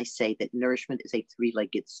individual. And I say that nourishment is a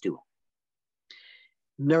three-legged stool.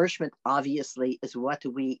 Nourishment, obviously, is what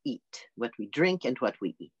we eat, what we drink, and what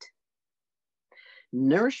we eat.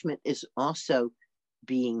 Nourishment is also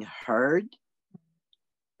being heard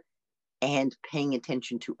and paying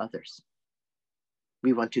attention to others.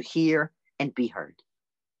 We want to hear and be heard.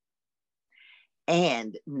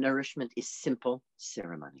 And nourishment is simple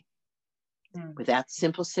ceremony. Without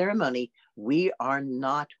simple ceremony, we are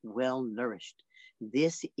not well nourished.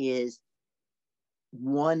 This is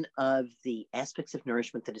one of the aspects of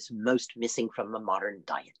nourishment that is most missing from the modern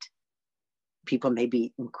diet. People may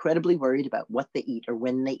be incredibly worried about what they eat or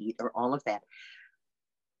when they eat or all of that.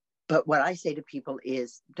 But what I say to people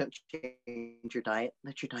is, don't change your diet,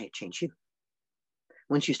 let your diet change you.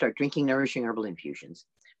 Once you start drinking nourishing herbal infusions,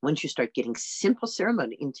 once you start getting simple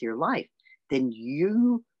ceremony into your life, then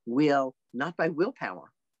you will, not by willpower,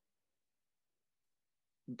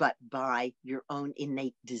 but by your own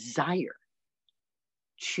innate desire,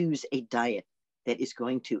 choose a diet that is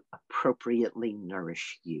going to appropriately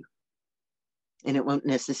nourish you. And it won't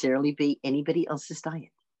necessarily be anybody else's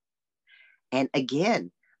diet. And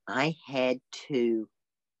again, I had to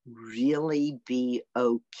really be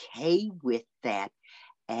okay with that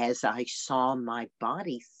as I saw my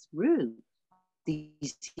body through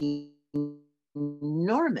these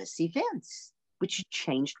enormous events, which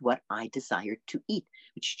changed what I desired to eat,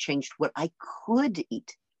 which changed what I could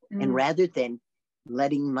eat. And rather than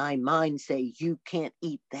letting my mind say, you can't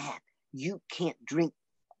eat that, you can't drink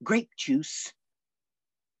grape juice,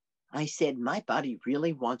 I said, my body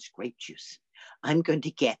really wants grape juice. I'm going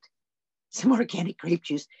to get some organic grape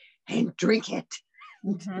juice and drink it.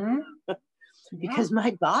 Because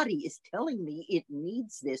my body is telling me it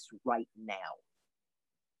needs this right now.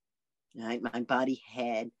 Right? My body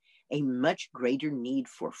had a much greater need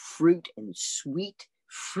for fruit and sweet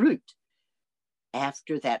fruit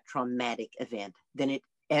after that traumatic event than it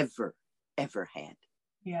ever had.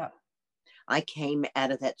 Yeah. I came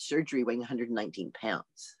out of that surgery weighing 119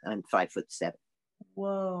 pounds. I'm 5'7".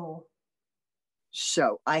 Whoa.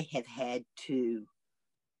 So I have had to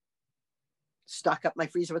stock up my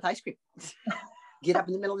freezer with ice cream, get up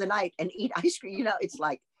in the middle of the night and eat ice cream. You know, it's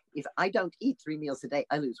like, if I don't eat 3 meals a day,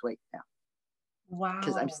 I lose weight now.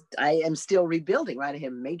 because Wow. I am still rebuilding, right? I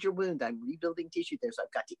have a major wound. I'm rebuilding tissue there, so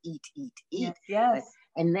I've got to eat, Yes. right? Yes.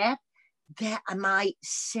 And that my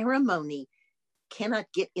ceremony cannot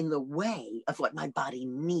get in the way of what my body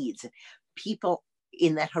needs. People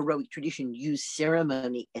in that heroic tradition use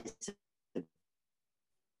ceremony as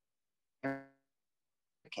a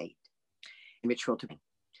ritual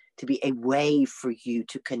to be a way for you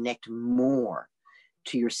to connect more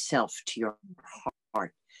to yourself, to your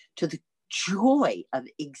heart, to the joy of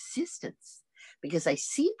existence. Because I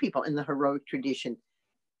see people in the heroic tradition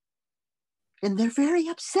and they're very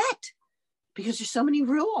upset because there's so many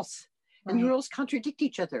rules, and the rules contradict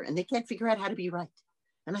each other and they can't figure out how to be right.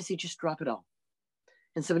 And I say, just drop it all.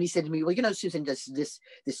 And somebody said to me, well, you know, Susan, does this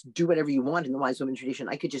do whatever you want in the wise woman tradition?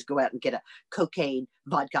 I could just go out and get a cocaine,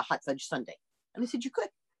 vodka, hot fudge sundae. And I said, you could.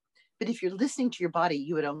 But if you're listening to your body,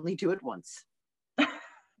 you would only do it once.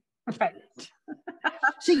 Right.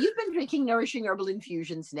 So you've been drinking nourishing herbal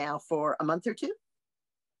infusions now for a month or two?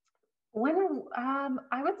 When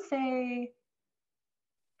I would say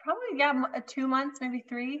probably 2 months, maybe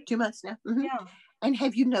 3. 2 months now. Mm-hmm. Yeah. And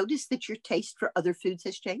have you noticed that your taste for other foods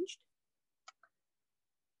has changed?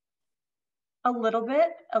 A little bit,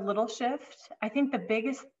 a little shift. I think the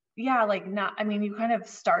biggest, you kind of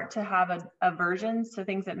start to have aversions to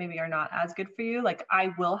things that maybe are not as good for you. Like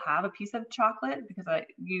I will have a piece of chocolate because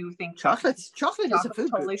you think chocolate is a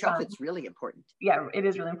food totally group. Chocolate's really important. Yeah, it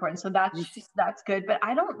is really important. So that's good. But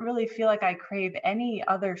I don't really feel like I crave any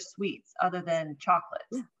other sweets other than chocolate.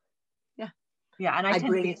 Yeah. And I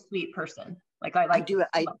tend to be a sweet person. Like I do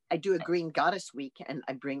a green goddess week, and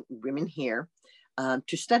I bring women here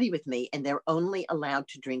to study with me, and they're only allowed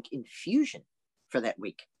to drink infusion for that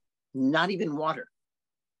week, not even water,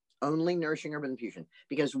 only nourishing herbal infusion,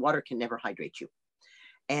 because water can never hydrate you.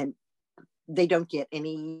 And they don't get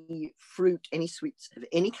any fruit, any sweets of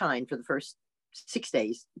any kind for the first 6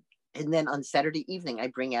 days. And then on Saturday evening, I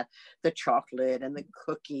bring out the chocolate and the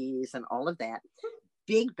cookies and all of that.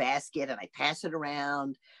 Big basket, and I pass it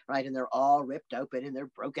around, right? And they're all ripped open and they're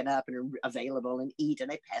broken up and are available and eat.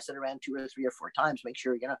 And I pass it around 2 or 3 or 4 times, make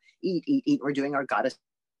sure, eat. We're doing our goddess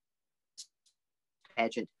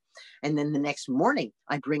pageant. And then the next morning,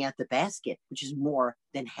 I bring out the basket, which is more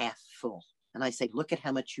than half full. And I say, look at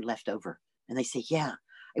how much you left over. And they say, yeah,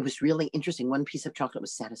 it was really interesting. 1 piece of chocolate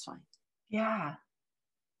was satisfying. Yeah.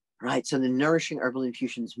 Right. So the nourishing herbal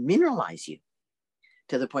infusions mineralize you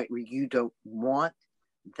to the point where you don't want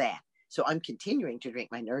that. So I'm continuing to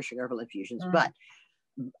drink my nourishing herbal infusions, but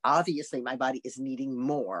obviously my body is needing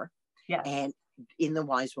more. Yeah. And in the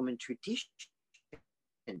wise woman tradition,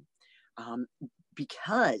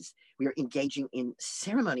 because we are engaging in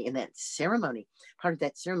ceremony, and that ceremony, part of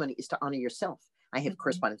that ceremony is to honor yourself. I have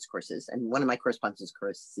correspondence courses, and one of my correspondence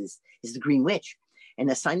courses is the Green Witch.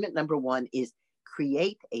 And assignment number 1 is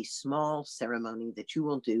create a small ceremony that you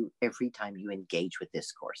will do every time you engage with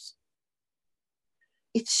this course.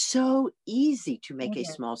 It's so easy to make a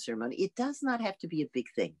small ceremony. It does not have to be a big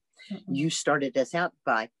thing. You started us out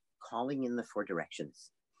by calling in the 4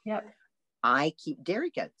 directions. Yep. I keep dairy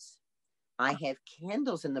goats. I have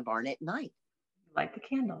candles in the barn at night. Like the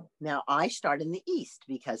candle. Now I start in the east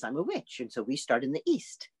because I'm a witch. And so we start in the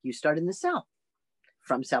east. You start in the south.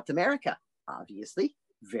 From South America, obviously.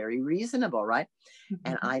 Very reasonable, right?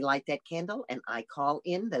 And I light that candle and I call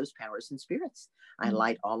in those powers and spirits. I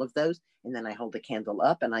light all of those, and then I hold the candle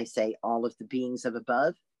up and I say, all of the beings of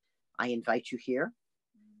above, I invite you here.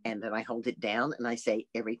 And then I hold it down and I say,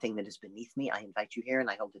 everything that is beneath me, I invite you here. And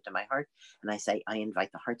I hold it to my heart and I say, I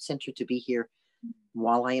invite the heart center to be here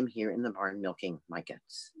while I am here in the barn milking my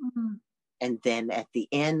goats. And then at the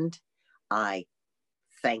end, I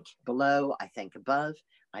thank below, I thank above.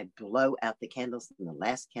 I blow out the candles, and the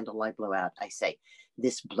last candle I blow out, I say,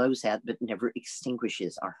 this blows out but never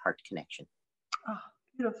extinguishes our heart connection. Oh,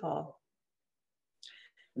 beautiful.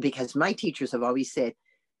 Because my teachers have always said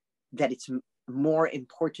that it's more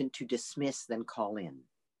important to dismiss than call in.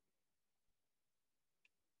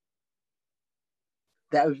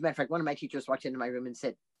 That was, matter of fact, one of my teachers walked into my room and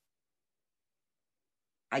said,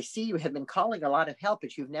 I see you have been calling a lot of help,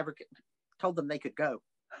 but you've never told them they could go.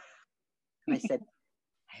 And I said,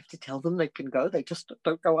 I have to tell them they can go. They just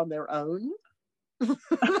don't go on their own.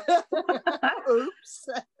 Oops.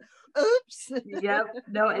 Yep.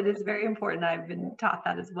 No, it is very important. I've been taught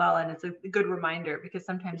that as well. And it's a good reminder, because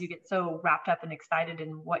sometimes you get so wrapped up and excited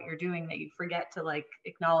in what you're doing that you forget to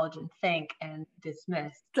acknowledge and thank and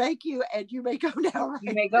dismiss. Thank you. And you may go now, right?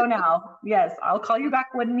 You may go now. Yes. I'll call you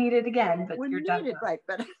back when needed again, but when you're needed, done. Right.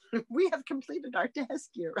 But we have completed our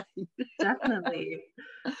task here, right? Definitely.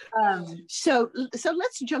 So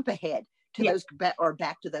let's jump ahead to those, or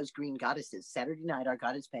back to those green goddesses. Saturday night, our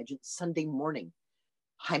goddess pageant. Sunday morning,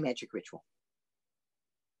 high magic ritual.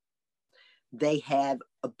 They have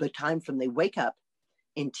the time from they wake up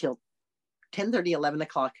until 10:30, 11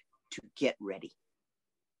 o'clock to get ready.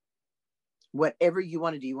 Whatever you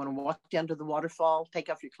want to do. You want to walk down to the waterfall, take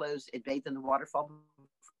off your clothes, and bathe in the waterfall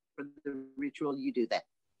for the ritual, you do that.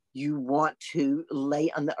 You want to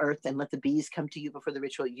lay on the earth and let the bees come to you before the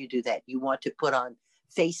ritual, you do that. You want to put on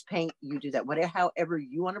face paint, you do that. Whatever, however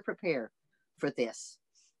you want to prepare for this,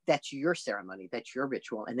 that's your ceremony, that's your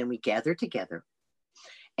ritual. And then we gather together,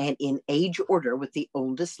 and in age order, with the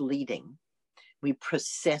oldest leading, we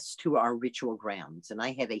process to our ritual grounds. And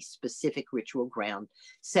I have a specific ritual ground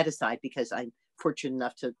set aside because I'm fortunate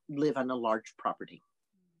enough to live on a large property.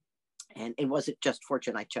 And it wasn't just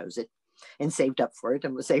fortune, I chose it and saved up for it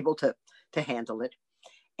and was able to handle it.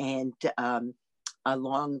 And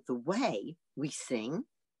along the way, we sing.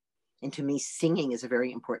 And to me, singing is a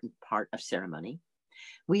very important part of ceremony.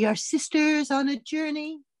 We are sisters on a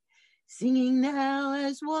journey, singing now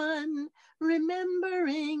as one,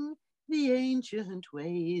 remembering the ancient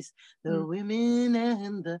ways, the women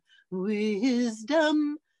and the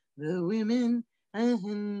wisdom, the women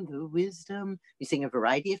and the wisdom. We sing a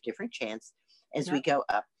variety of different chants as we go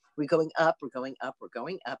up. We're going up, we're going up, we're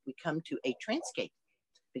going up. We come to a trance gate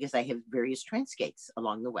because I have various trance gates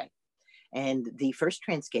along the way. And the first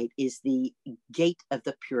trance gate is the gate of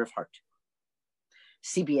the pure of heart.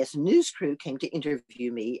 CBS News crew came to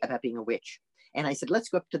interview me about being a witch. And I said, let's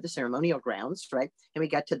go up to the ceremonial grounds, right? And we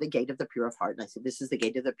got to the gate of the pure of heart. And I said, this is the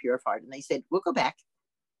gate of the pure of heart. And they said, we'll go back.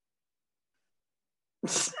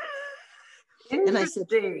 And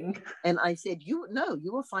I said, you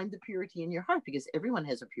will find the purity in your heart because everyone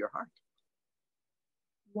has a pure heart.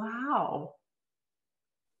 Wow.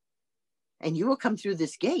 And you will come through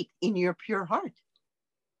this gate in your pure heart.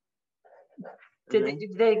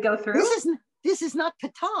 Did they go through? This is not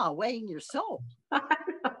Ptah weighing your soul. I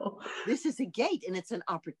know. This is a gate, and it's an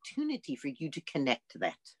opportunity for you to connect to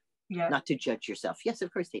that. Yeah. Not to judge yourself. Yes,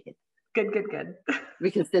 of course they did. Good.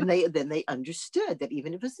 Because then they understood that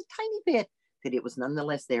even if it was a tiny bit, that it was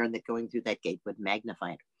nonetheless there, and that going through that gate would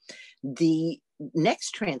magnify it. The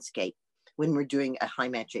next trance gate, when we're doing a high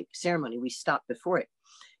magic ceremony, we stop before it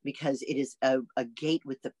because it is a gate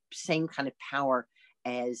with the same kind of power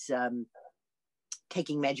as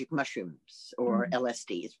taking magic mushrooms or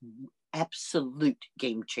LSD. It's absolute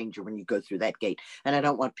game changer when you go through that gate. And I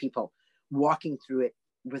don't want people walking through it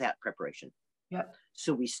without preparation. Yep.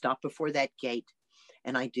 So we stop before that gate,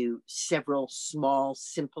 and I do several small,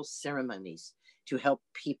 simple ceremonies to help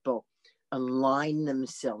people align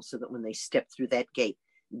themselves so that when they step through that gate,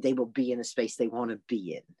 they will be in a space they want to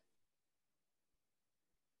be in.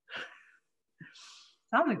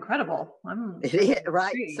 Sounds incredible.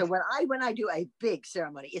 Right. So when I do a big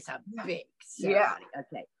ceremony, it's a big ceremony. Yeah.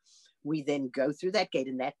 Okay. We then go through that gate,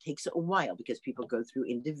 and that takes a while because people go through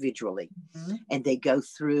individually, and they go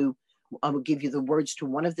through. I will give you the words to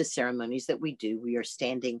one of the ceremonies that we do. We are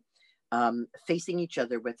standing facing each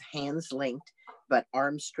other with hands linked, but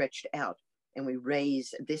arms stretched out. And we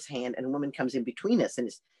raise this hand, and a woman comes in between us and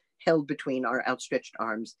is held between our outstretched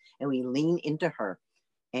arms, and we lean into her.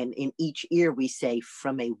 And in each ear, we say,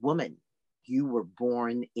 from a woman, you were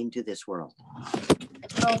born into this world.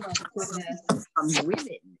 Oh my goodness. From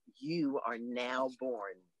women, you are now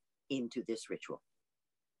born into this ritual.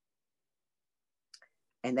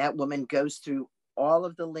 And that woman goes through all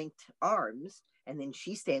of the linked arms, and then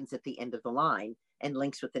she stands at the end of the line and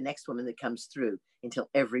links with the next woman that comes through until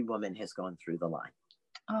every woman has gone through the line.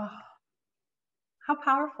 Oh, how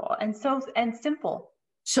powerful and simple.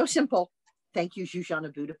 So simple. Thank you,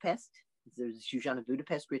 Zsuzsanna Budapest. The Zsuzsanna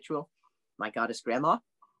Budapest ritual. My goddess grandma.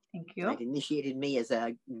 Thank you. That initiated me as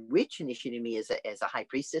a witch, initiated me as a high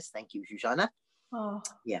priestess. Thank you, Zsuzsanna. Oh.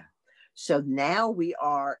 Yeah. So now we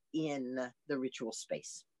are in the ritual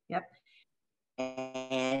space. Yep.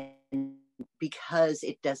 And because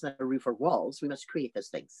it doesn't have a roof or walls, we must create those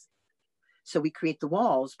things. So we create the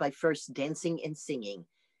walls by first dancing and singing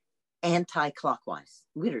anti-clockwise,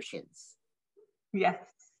 Widdershins. Yes.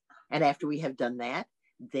 And after we have done that,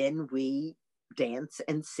 then we dance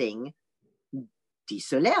and sing Die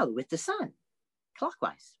Soleil, with the sun,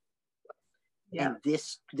 clockwise. Yeah. And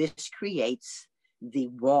this creates the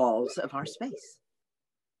walls of our space.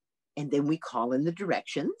 And then we call in the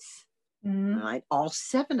directions, right? All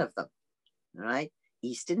 7 of them, right?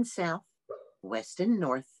 East and south, west and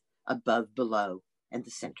north, above, below, and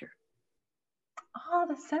the center. Oh,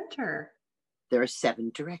 the center. There are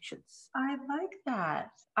 7 directions. I like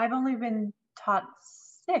that. I've only been taught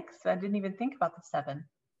 6. I didn't even think about the 7.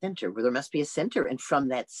 Center, where there must be a center. And from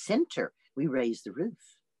that center, we raise the roof.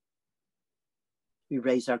 We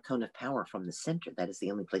raise our cone of power from the center. That is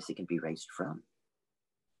the only place it can be raised from.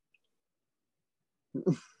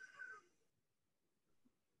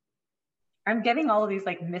 I'm getting all of these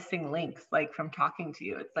like missing links, like from talking to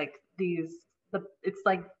you. It's like it's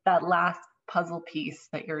like that last puzzle piece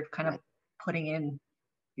that you're kind of putting in.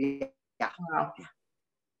 Yeah. Wow. Yeah.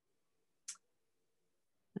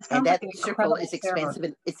 And that circle is expansive.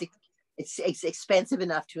 And it's expansive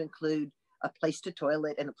enough to include a place to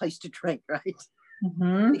toilet and a place to drink, right?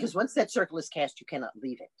 Mm-hmm. Because once that circle is cast, you cannot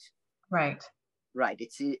leave it. Right. Right.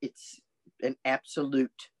 It's an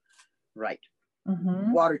absolute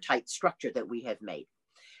mm-hmm. watertight structure that we have made.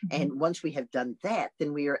 Mm-hmm. And once we have done that,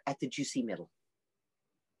 then we are at the juicy middle.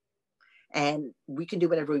 And we can do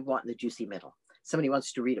whatever we want in the juicy middle. Somebody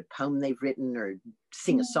wants to read a poem they've written or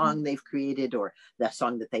sing a song they've created, or the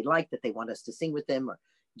song that they like that they want us to sing with them, or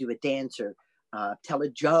do a dance, or tell a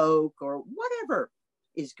joke, or whatever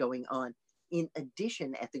is going on. In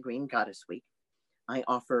addition, at the Green Goddess Week, I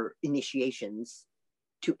offer initiations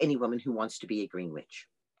to any woman who wants to be a Green Witch.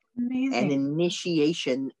 Amazing. An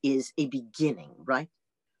initiation is a beginning, right?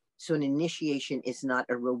 So an initiation is not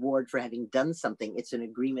a reward for having done something. It's an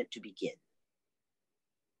agreement to begin.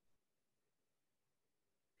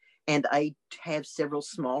 And I have several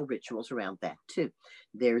small rituals around that too.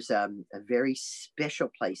 There's a very special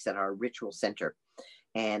place at our ritual center.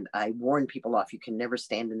 And I warn people off, you can never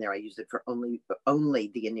stand in there. I use it for only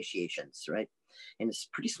the initiations, right? And it's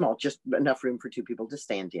pretty small, just enough room for two people to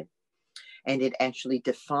stand in. And it actually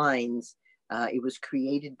defines, it was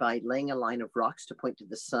created by laying a line of rocks to point to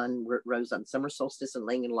the sun where it rose on summer solstice, and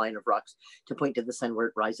laying a line of rocks to point to the sun where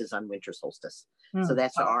it rises on winter solstice. So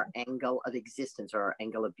that's our angle of existence, or our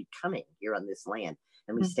angle of becoming here on this land.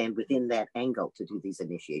 And we stand within that angle to do these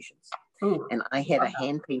initiations. And I had a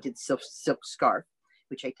hand-painted silk scarf,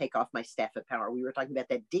 which I take off my staff of power. We were talking about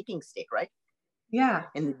that digging stick, right? Yeah.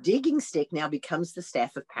 And the digging stick now becomes the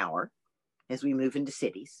staff of power as we move into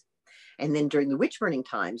cities. And then during the witch burning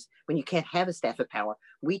times, when you can't have a staff of power,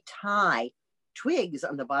 we tie twigs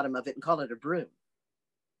on the bottom of it and call it a broom,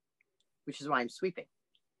 which is why I'm sweeping,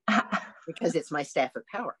 because it's my staff of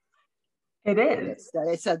power. It is.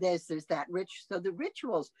 So there's that rich. So the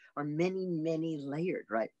rituals are many, many layered,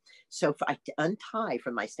 right? So if I untie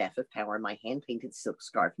from my staff of power my hand-painted silk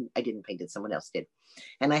scarf, I didn't paint it, someone else did,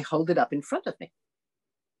 and I hold it up in front of me,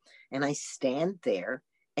 and I stand there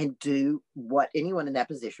and do what anyone in that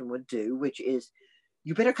position would do, which is,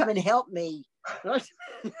 you better come and help me. I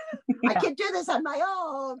can't do this on my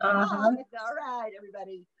own. Come on. All right,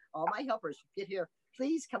 everybody, all my helpers, get here.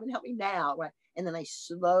 Please come and help me now. Right? And then I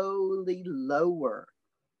slowly lower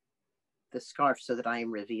the scarf so that I am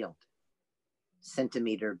revealed,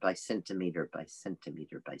 centimeter by centimeter by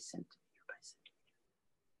centimeter by centimeter by centimeter.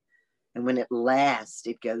 And when at last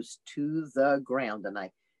it goes to the ground, and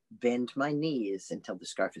I bend my knees until the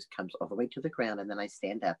scarf comes all the way to the ground, and then I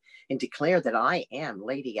stand up and declare that I am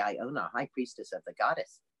Lady Iona, High Priestess of the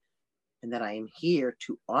Goddess, and that I am here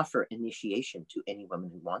to offer initiation to any woman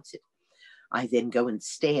who wants it. I then go and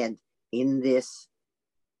stand in this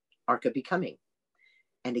arc of becoming,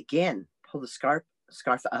 and again pull the scarf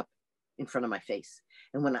up in front of my face.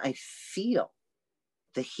 And when I feel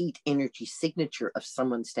the heat energy signature of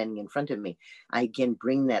someone standing in front of me, I again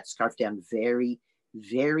bring that scarf down very,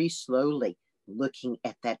 very slowly, looking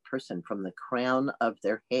at that person from the crown of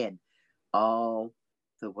their head all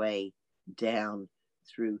the way down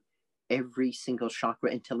through every single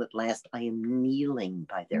chakra, until at last I am kneeling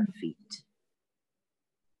by their feet.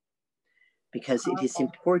 Because it is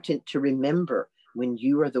important to remember, when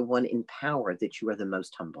you are the one in power, that you are the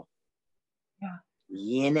most humble. Yeah.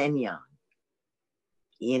 Yin and yang,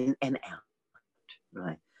 in and out,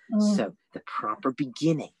 right? So the proper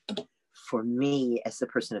beginning for me as the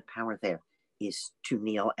person of power there is to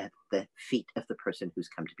kneel at the feet of the person who's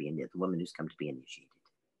come to be, the woman who's come to be initiated.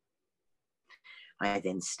 I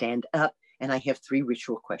then stand up, and I have 3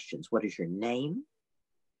 ritual questions. What is your name?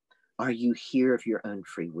 Are you here of your own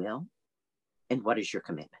free will? And what is your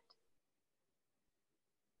commitment?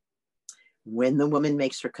 When the woman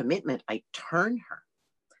makes her commitment, I turn her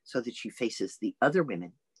so that she faces the other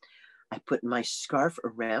women. I put my scarf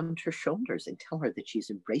around her shoulders and tell her that she's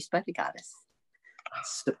embraced by the goddess,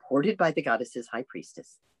 supported by the goddess's high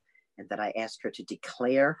priestess, and that I ask her to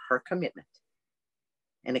declare her commitment.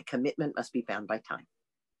 And a commitment must be bound by time.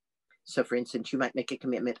 So for instance, you might make a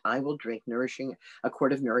commitment: I will drink a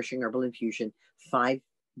quart of nourishing herbal infusion 5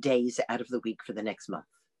 days out of the week for the next month.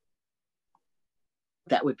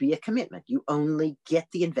 That would be a commitment. You only get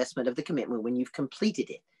the investment of the commitment when you've completed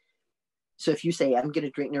it. So if you say, I'm going to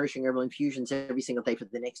drink nourishing herbal infusions every single day for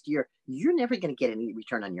the next year, you're never going to get any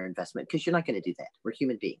return on your investment because you're not going to do that. We're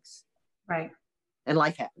human beings. Right. And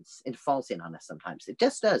life happens. It falls in on us sometimes. It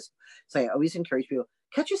just does. So I always encourage people,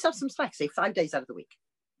 cut yourself some slack, say 5 days out of the week.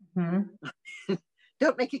 Mm-hmm.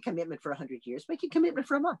 Don't make a commitment for 100 years. Make a commitment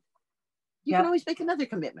for a month. You can always make another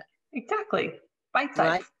commitment. Exactly. Bite size.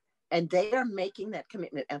 Right? And they are making that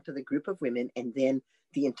commitment out to the group of women. And then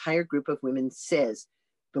the entire group of women says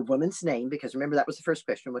the woman's name, because remember, that was the first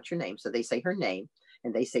question. What's your name? So they say her name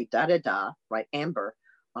and they say, da, da, da, right? Amber,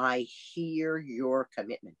 I hear your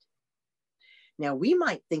commitment. Now, we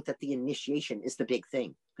might think that the initiation is the big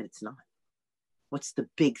thing, but it's not. What's the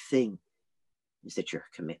big thing? Is that your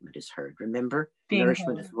commitment is heard. Remember,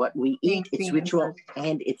 nourishment is what we eat. It's ritual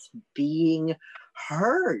and it's being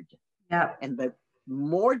heard. Yeah. And the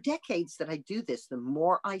more decades that I do this, the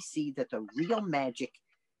more I see that the real magic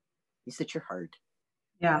is that you're heard.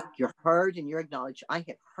 Yeah. You're heard and you're acknowledged. I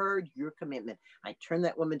have heard your commitment. I turn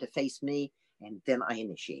that woman to face me and then I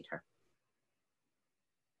initiate her.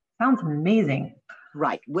 Sounds amazing.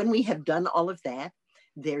 Right. When we have done all of that,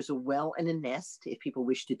 there's a well and a nest if people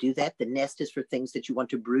wish to do that. The nest is for things that you want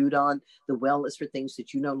to brood on. The well is for things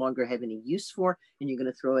that you no longer have any use for, and you're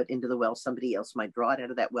going to throw it into the well. Somebody else might draw it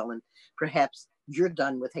out of that well, and perhaps you're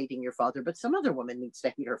done with hating your father, but some other woman needs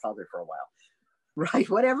to hate her father for a while, right?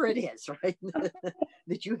 Whatever it is, right?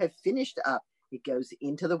 that you have finished up, it goes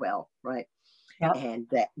into the well, right? Yep. And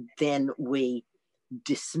that then we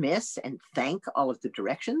dismiss and thank all of the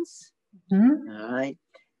directions, mm-hmm. All right?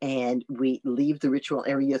 And we leave the ritual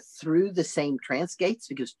area through the same trance gates,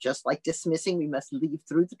 because just like dismissing, we must leave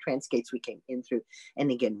through the trance gates we came in through. And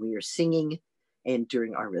again, we are singing and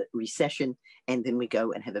during our recession, and then we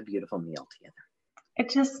go and have a beautiful meal together. It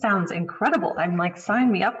just sounds incredible. I'm like,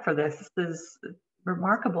 sign me up for this. This is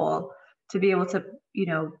remarkable to be able to,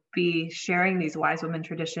 be sharing these wise women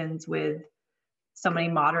traditions with so many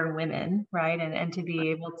modern women, right? And to be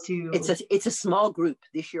able to. It's a small group.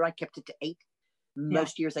 This year I kept it to 8.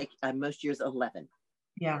 Most years 11.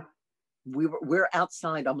 Yeah. We're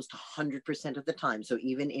outside almost 100% of the time. So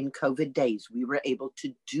even in COVID days, we were able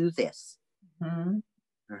to do this. Mm-hmm.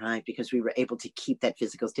 All right, because we were able to keep that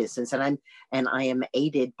physical distance. And I am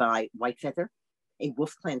aided by White Feather, a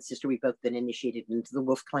Wolf Clan sister. We've both been initiated into the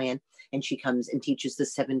Wolf Clan, and she comes and teaches the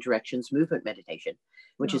 7 directions movement meditation,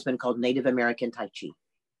 which has been called Native American Tai Chi.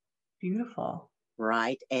 Beautiful.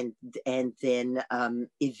 Right. And then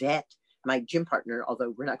Yvette, my gym partner,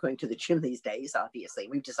 although we're not going to the gym these days, obviously,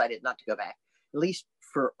 we've decided not to go back, at least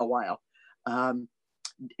for a while,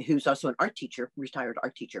 who's also an art teacher, retired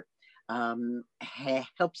art teacher,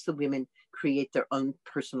 helps the women create their own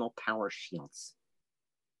personal power shields.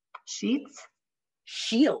 Sheets?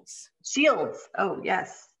 Shields. Shields. Oh,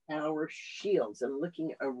 yes. Power shields. I'm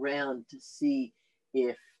looking around to see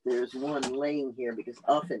if there's one laying here, because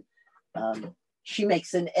often she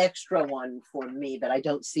makes an extra one for me, but I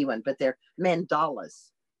don't see one. But they're mandalas.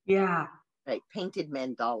 Yeah. Right. Painted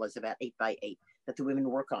mandalas about 8 by 8 that the women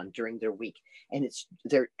work on during their week. And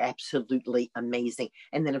they're absolutely amazing.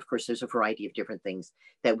 And then, of course, there's a variety of different things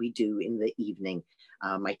that we do in the evening.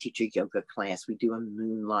 I teach a yoga class. We do a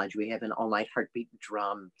moon lodge. We have an all-night heartbeat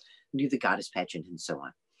drum, do the goddess pageant, and so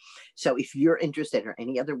on. So if you're interested, or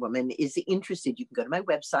any other woman is interested, you can go to my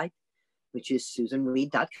website, which is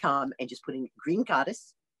susanweed.com, and just put in Green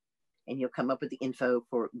Goddess, and you'll come up with the info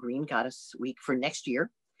for Green Goddess Week for next year.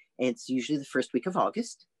 And it's usually the first week of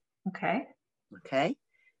August. Okay.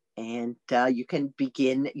 And you can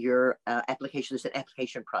begin your application. There's an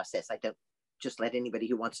application process. I don't just let anybody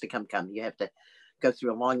who wants to come. You have to go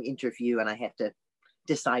through a long interview, and I have to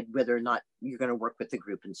decide whether or not you're going to work with the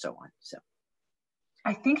group and so on. So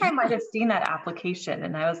I think I might have seen that application,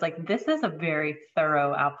 and I was like, this is a very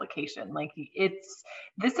thorough application. Like,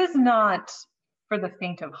 this is not for the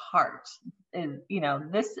faint of heart. And,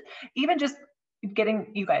 this, even just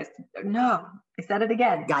getting you guys, no, I said it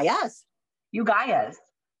again. You Gaias.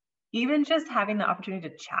 Even just having the opportunity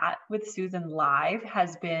to chat with Susan live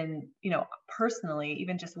has been, personally,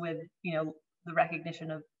 even just with, the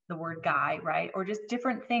recognition of the word guy, right? Or just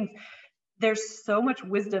different things. There's so much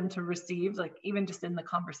wisdom to receive, like even just in the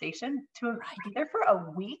conversation, to be there for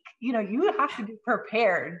a week. You have to be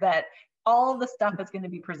prepared that all the stuff is going to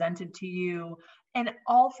be presented to you, and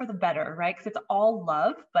all for the better, right? Because it's all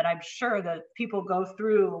love, but I'm sure that people go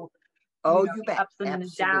through you bet. ups and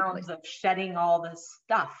the downs of shedding all this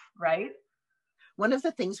stuff, right? One of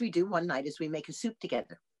the things we do one night is we make a soup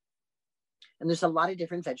together. And there's a lot of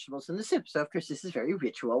different vegetables in the soup. So, of course, this is very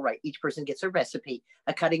ritual, right? Each person gets a recipe,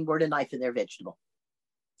 a cutting board, a knife, and their vegetable.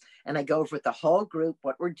 And I go over with the whole group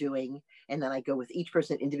what we're doing. And then I go with each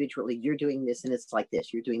person individually. You're doing this and it's like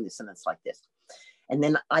this. You're doing this and it's like this. And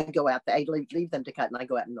then I go out, I leave them to cut, and I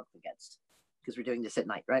go out and milk the goats because we're doing this at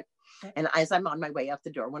night, right? And as I'm on my way out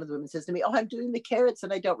the door, one of the women says to me, oh, I'm doing the carrots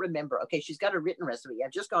and I don't remember. Okay, she's got a written recipe.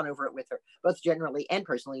 I've just gone over it with her, both generally and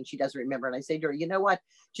personally, and she doesn't remember. And I say to her, you know what?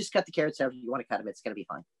 Just cut the carrots however you want to cut them. It's going to be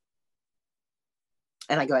fine.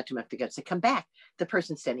 And I go out to milk the goats. I come back. The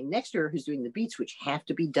person standing next to her who's doing the beets, which have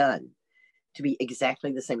to be done to be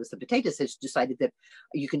exactly the same as the potatoes, has decided that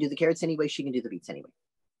you can do the carrots anyway. She can do the beets anyway.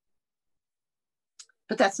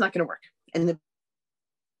 But that's not going to work. And the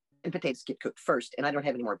potatoes get cooked first, and I don't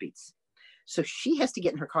have any more beets. So she has to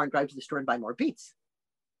get in her car and drive to the store and buy more beets.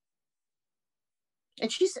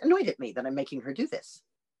 And she's annoyed at me that I'm making her do this.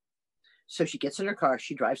 So she gets in her car,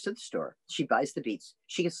 she drives to the store, she buys the beets,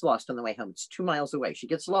 she gets lost on the way home. It's 2 miles away. She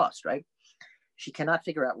gets lost, right? She cannot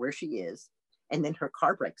figure out where she is. And then her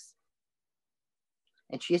car breaks.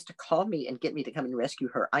 And she has to call me and get me to come and rescue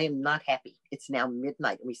her. I am not happy. It's now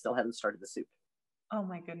midnight and we still haven't started the soup. Oh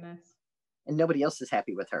my goodness. And nobody else is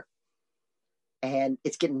happy with her. And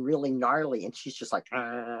it's getting really gnarly. And she's just like,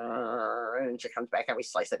 and she comes back and we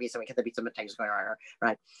slice the beets and we get the beets and the potatoes going,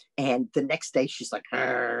 right? And the next day she's like,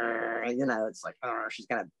 it's like, she's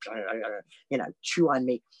going to, chew on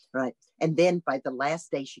me, right? And then by the last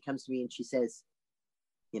day she comes to me and she says,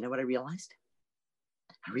 you know what I realized?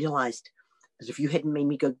 I realized that if you hadn't made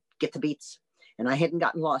me go get the beets and I hadn't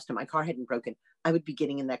gotten lost and my car hadn't broken, I would be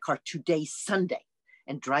getting in that car today, Sunday,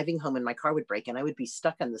 and driving home and my car would break and I would be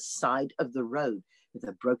stuck on the side of the road with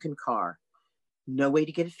a broken car. No way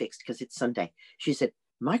to get it fixed because it's Sunday. She said,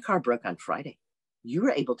 my car broke on Friday. You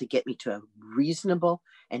were able to get me to a reasonable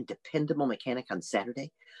and dependable mechanic on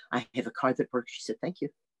Saturday. I have a car that works. She said, thank you.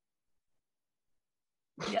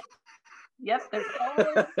 Yep. There's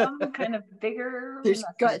always some kind of bigger. There's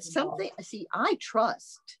got something. See, I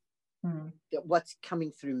trust that what's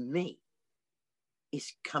coming through me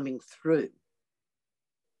is coming through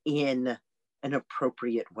in an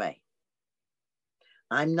appropriate way.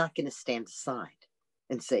 I'm not going to stand aside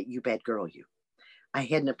and say, you bad girl, you. I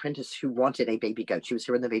had an apprentice who wanted a baby goat. She was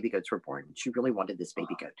here when the baby goats were born. She really wanted this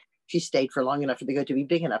baby goat. She stayed for long enough for the goat to be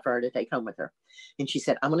big enough for her to take home with her. And she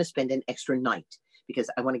said, I'm going to spend an extra night because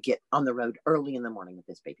I want to get on the road early in the morning with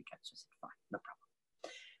this baby goat. So I said, fine, no problem.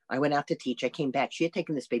 I went out to teach. I came back. She had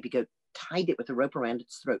taken this baby goat, tied it with a rope around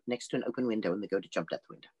its throat next to an open window, and the goat had jumped out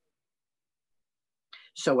the window.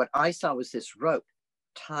 So what I saw was this rope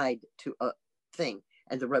tied to a thing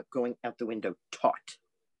and the rope going out the window taut.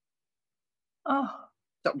 Oh.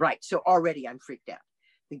 So, right. So already I'm freaked out.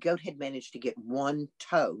 The goat had managed to get one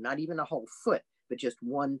toe, not even a whole foot, but just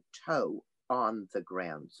one toe on the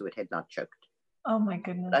ground. So it had not choked. Oh my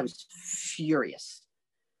goodness. I was furious.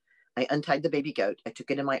 I untied the baby goat. I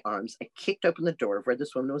took it in my arms. I kicked open the door of where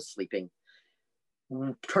this woman was sleeping,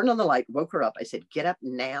 turned on the light, woke her up. I said, get up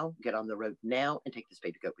now, get on the road now, and take this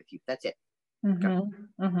baby goat with you. That's it.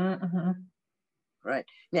 Right.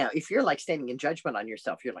 Now, if you're like standing in judgment on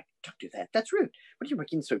yourself, you're like, don't do that. That's rude. What are you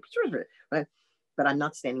making so rude? Right. But I'm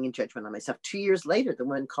not standing in judgment on myself. 2 years later, the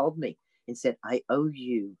woman called me and said, I owe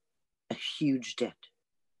you a huge debt.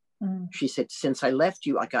 She said, since I left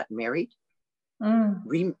you, I got married,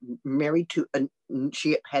 remarried to,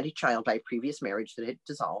 she had a child by a previous marriage that had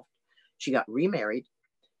dissolved. She got remarried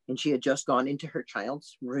and she had just gone into her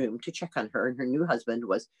child's room to check on her. And her new husband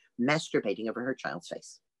was masturbating over her child's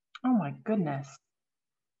face. Oh my goodness.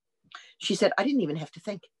 She said, I didn't even have to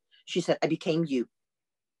think. She said, I became you.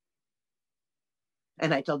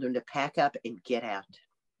 And I told him to pack up and get out.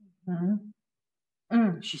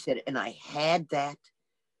 She said, and I had that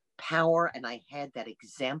power and I had that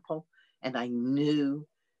example and I knew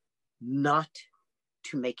not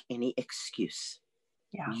to make any excuse.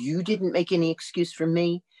 Yeah. You didn't make any excuse for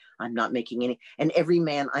me. I'm not making any. And every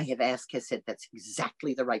man I have asked has said that's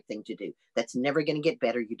exactly the right thing to do. That's never going to get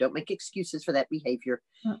better. You don't make excuses for that behavior.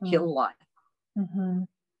 He'll lie.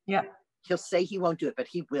 Yeah. He'll say he won't do it, but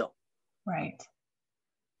he will. Right.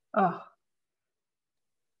 Oh.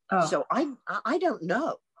 So I don't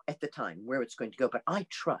know at the time where it's going to go, but I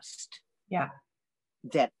trust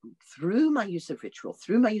that through my use of ritual,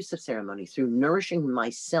 through my use of ceremony, through nourishing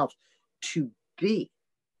myself to be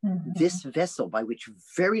this vessel by which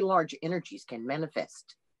very large energies can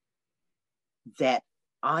manifest, that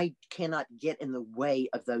I cannot get in the way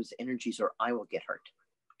of those energies or I will get hurt.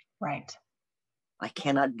 Right. I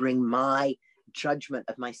cannot bring my judgment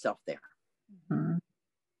of myself there.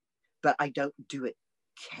 But I don't do it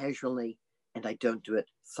casually and I don't do it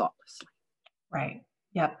thoughtlessly. Right.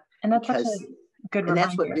 Yep. And that's such a good reminder.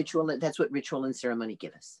 And that's what ritual and ceremony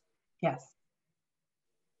give us. Yes.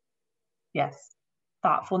 Yes.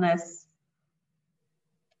 Thoughtfulness.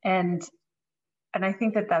 And I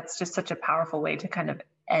think that that's just such a powerful way to kind of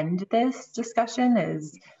end this discussion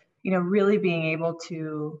is, really being able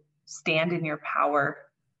to stand in your power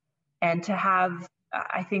and to have,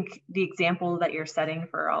 I think the example that you're setting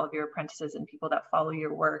for all of your apprentices and people that follow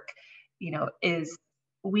your work, is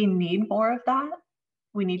we need more of that.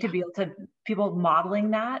 We need to be able to people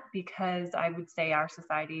modeling that, because I would say our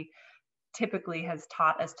society typically has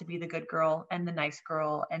taught us to be the good girl and the nice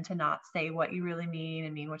girl and to not say what you really mean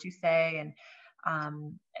and mean what you say. And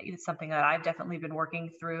it's something that I've definitely been working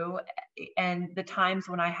through. And the times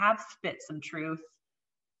when I have spit some truth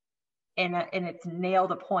and it's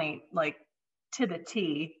nailed a point, like to the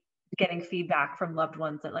T, getting feedback from loved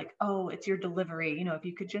ones that like, oh, it's your delivery, if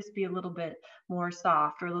you could just be a little bit more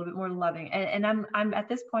soft or a little bit more loving. And I'm at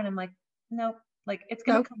this point, I'm like, no, like it's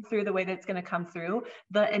going to come through the way that it's going to come through.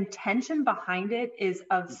 The intention behind it is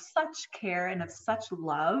of such care and of such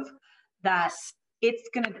love that it's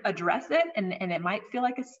going to address it. And it might feel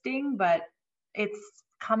like a sting, but it's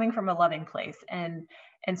coming from a loving place. And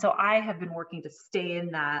so I have been working to stay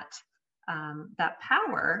in that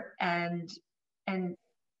power and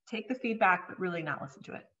take the feedback, but really not listen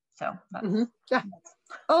to it. So that's,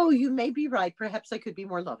 oh, you may be right. Perhaps I could be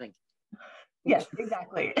more loving. Yes,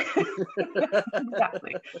 exactly.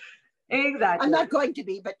 Exactly. I'm not going to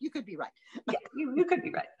be, but you could be right. Yeah, you could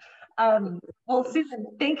be right. Well, Susan,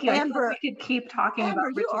 thank you. Amber, I think we could keep talking Amber,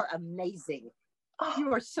 about you are amazing. Oh,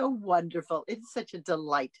 you are so wonderful. It's such a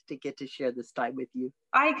delight to get to share this time with you.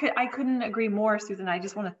 I couldn't agree more, Susan. I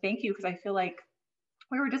just want to thank you because I feel like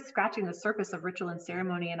we were just scratching the surface of ritual and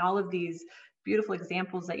ceremony and all of these beautiful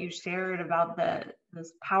examples that you shared about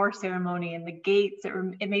this power ceremony and the gates.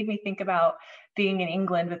 It made me think about being in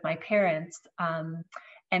England with my parents, and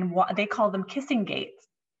they call them kissing gates.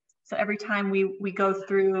 So every time we go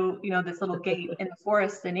through, this little gate in the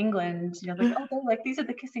forest in England, like these are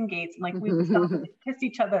the kissing gates, and like we would stop and kiss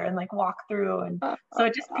each other and like walk through, and so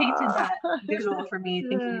it just painted that visual for me,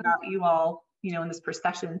 thinking about you all, in this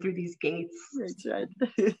procession through these gates. That's right.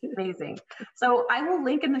 Amazing. So I will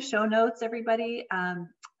link in the show notes, everybody.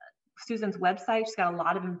 Susan's website, she's got a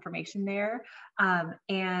lot of information there,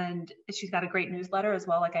 and she's got a great newsletter as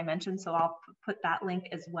well, like I mentioned. So I'll put that link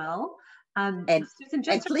as well. And Susan,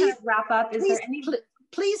 just to please, kind of wrap up,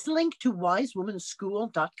 please link to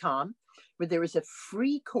wisewomanschool.com, where there is a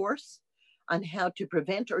free course on how to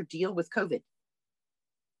prevent or deal with COVID.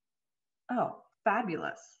 Oh,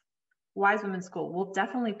 fabulous. Wise Women's School. We'll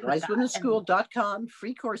definitely put wisewomanschool.com,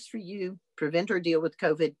 free course for you, prevent or deal with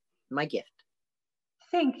COVID, my gift.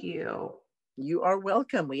 Thank you. You are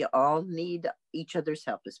welcome. We all need each other's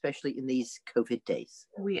help, especially in these COVID days.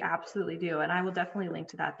 We absolutely do. And I will definitely link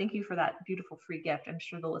to that. Thank you for that beautiful free gift. I'm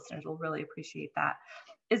sure the listeners will really appreciate that.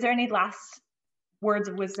 Is there any last words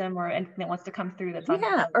of wisdom or anything that wants to come through?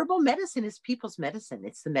 Herbal medicine is people's medicine.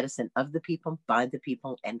 It's the medicine of the people, by the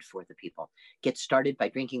people, and for the people. Get started by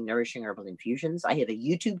drinking nourishing herbal infusions. I have a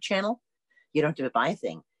YouTube channel. You don't have to buy a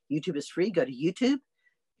thing. YouTube is free. Go to YouTube.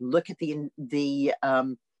 Look at the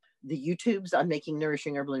YouTubes on making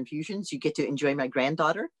nourishing herbal infusions. You get to enjoy my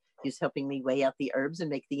granddaughter who's helping me weigh out the herbs and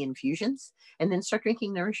make the infusions, and then start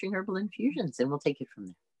drinking nourishing herbal infusions, and we'll take it from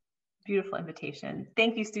there. Beautiful invitation.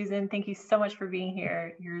 Thank you, Susan. Thank you so much for being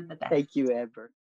here. You're the best. Thank you, Amber.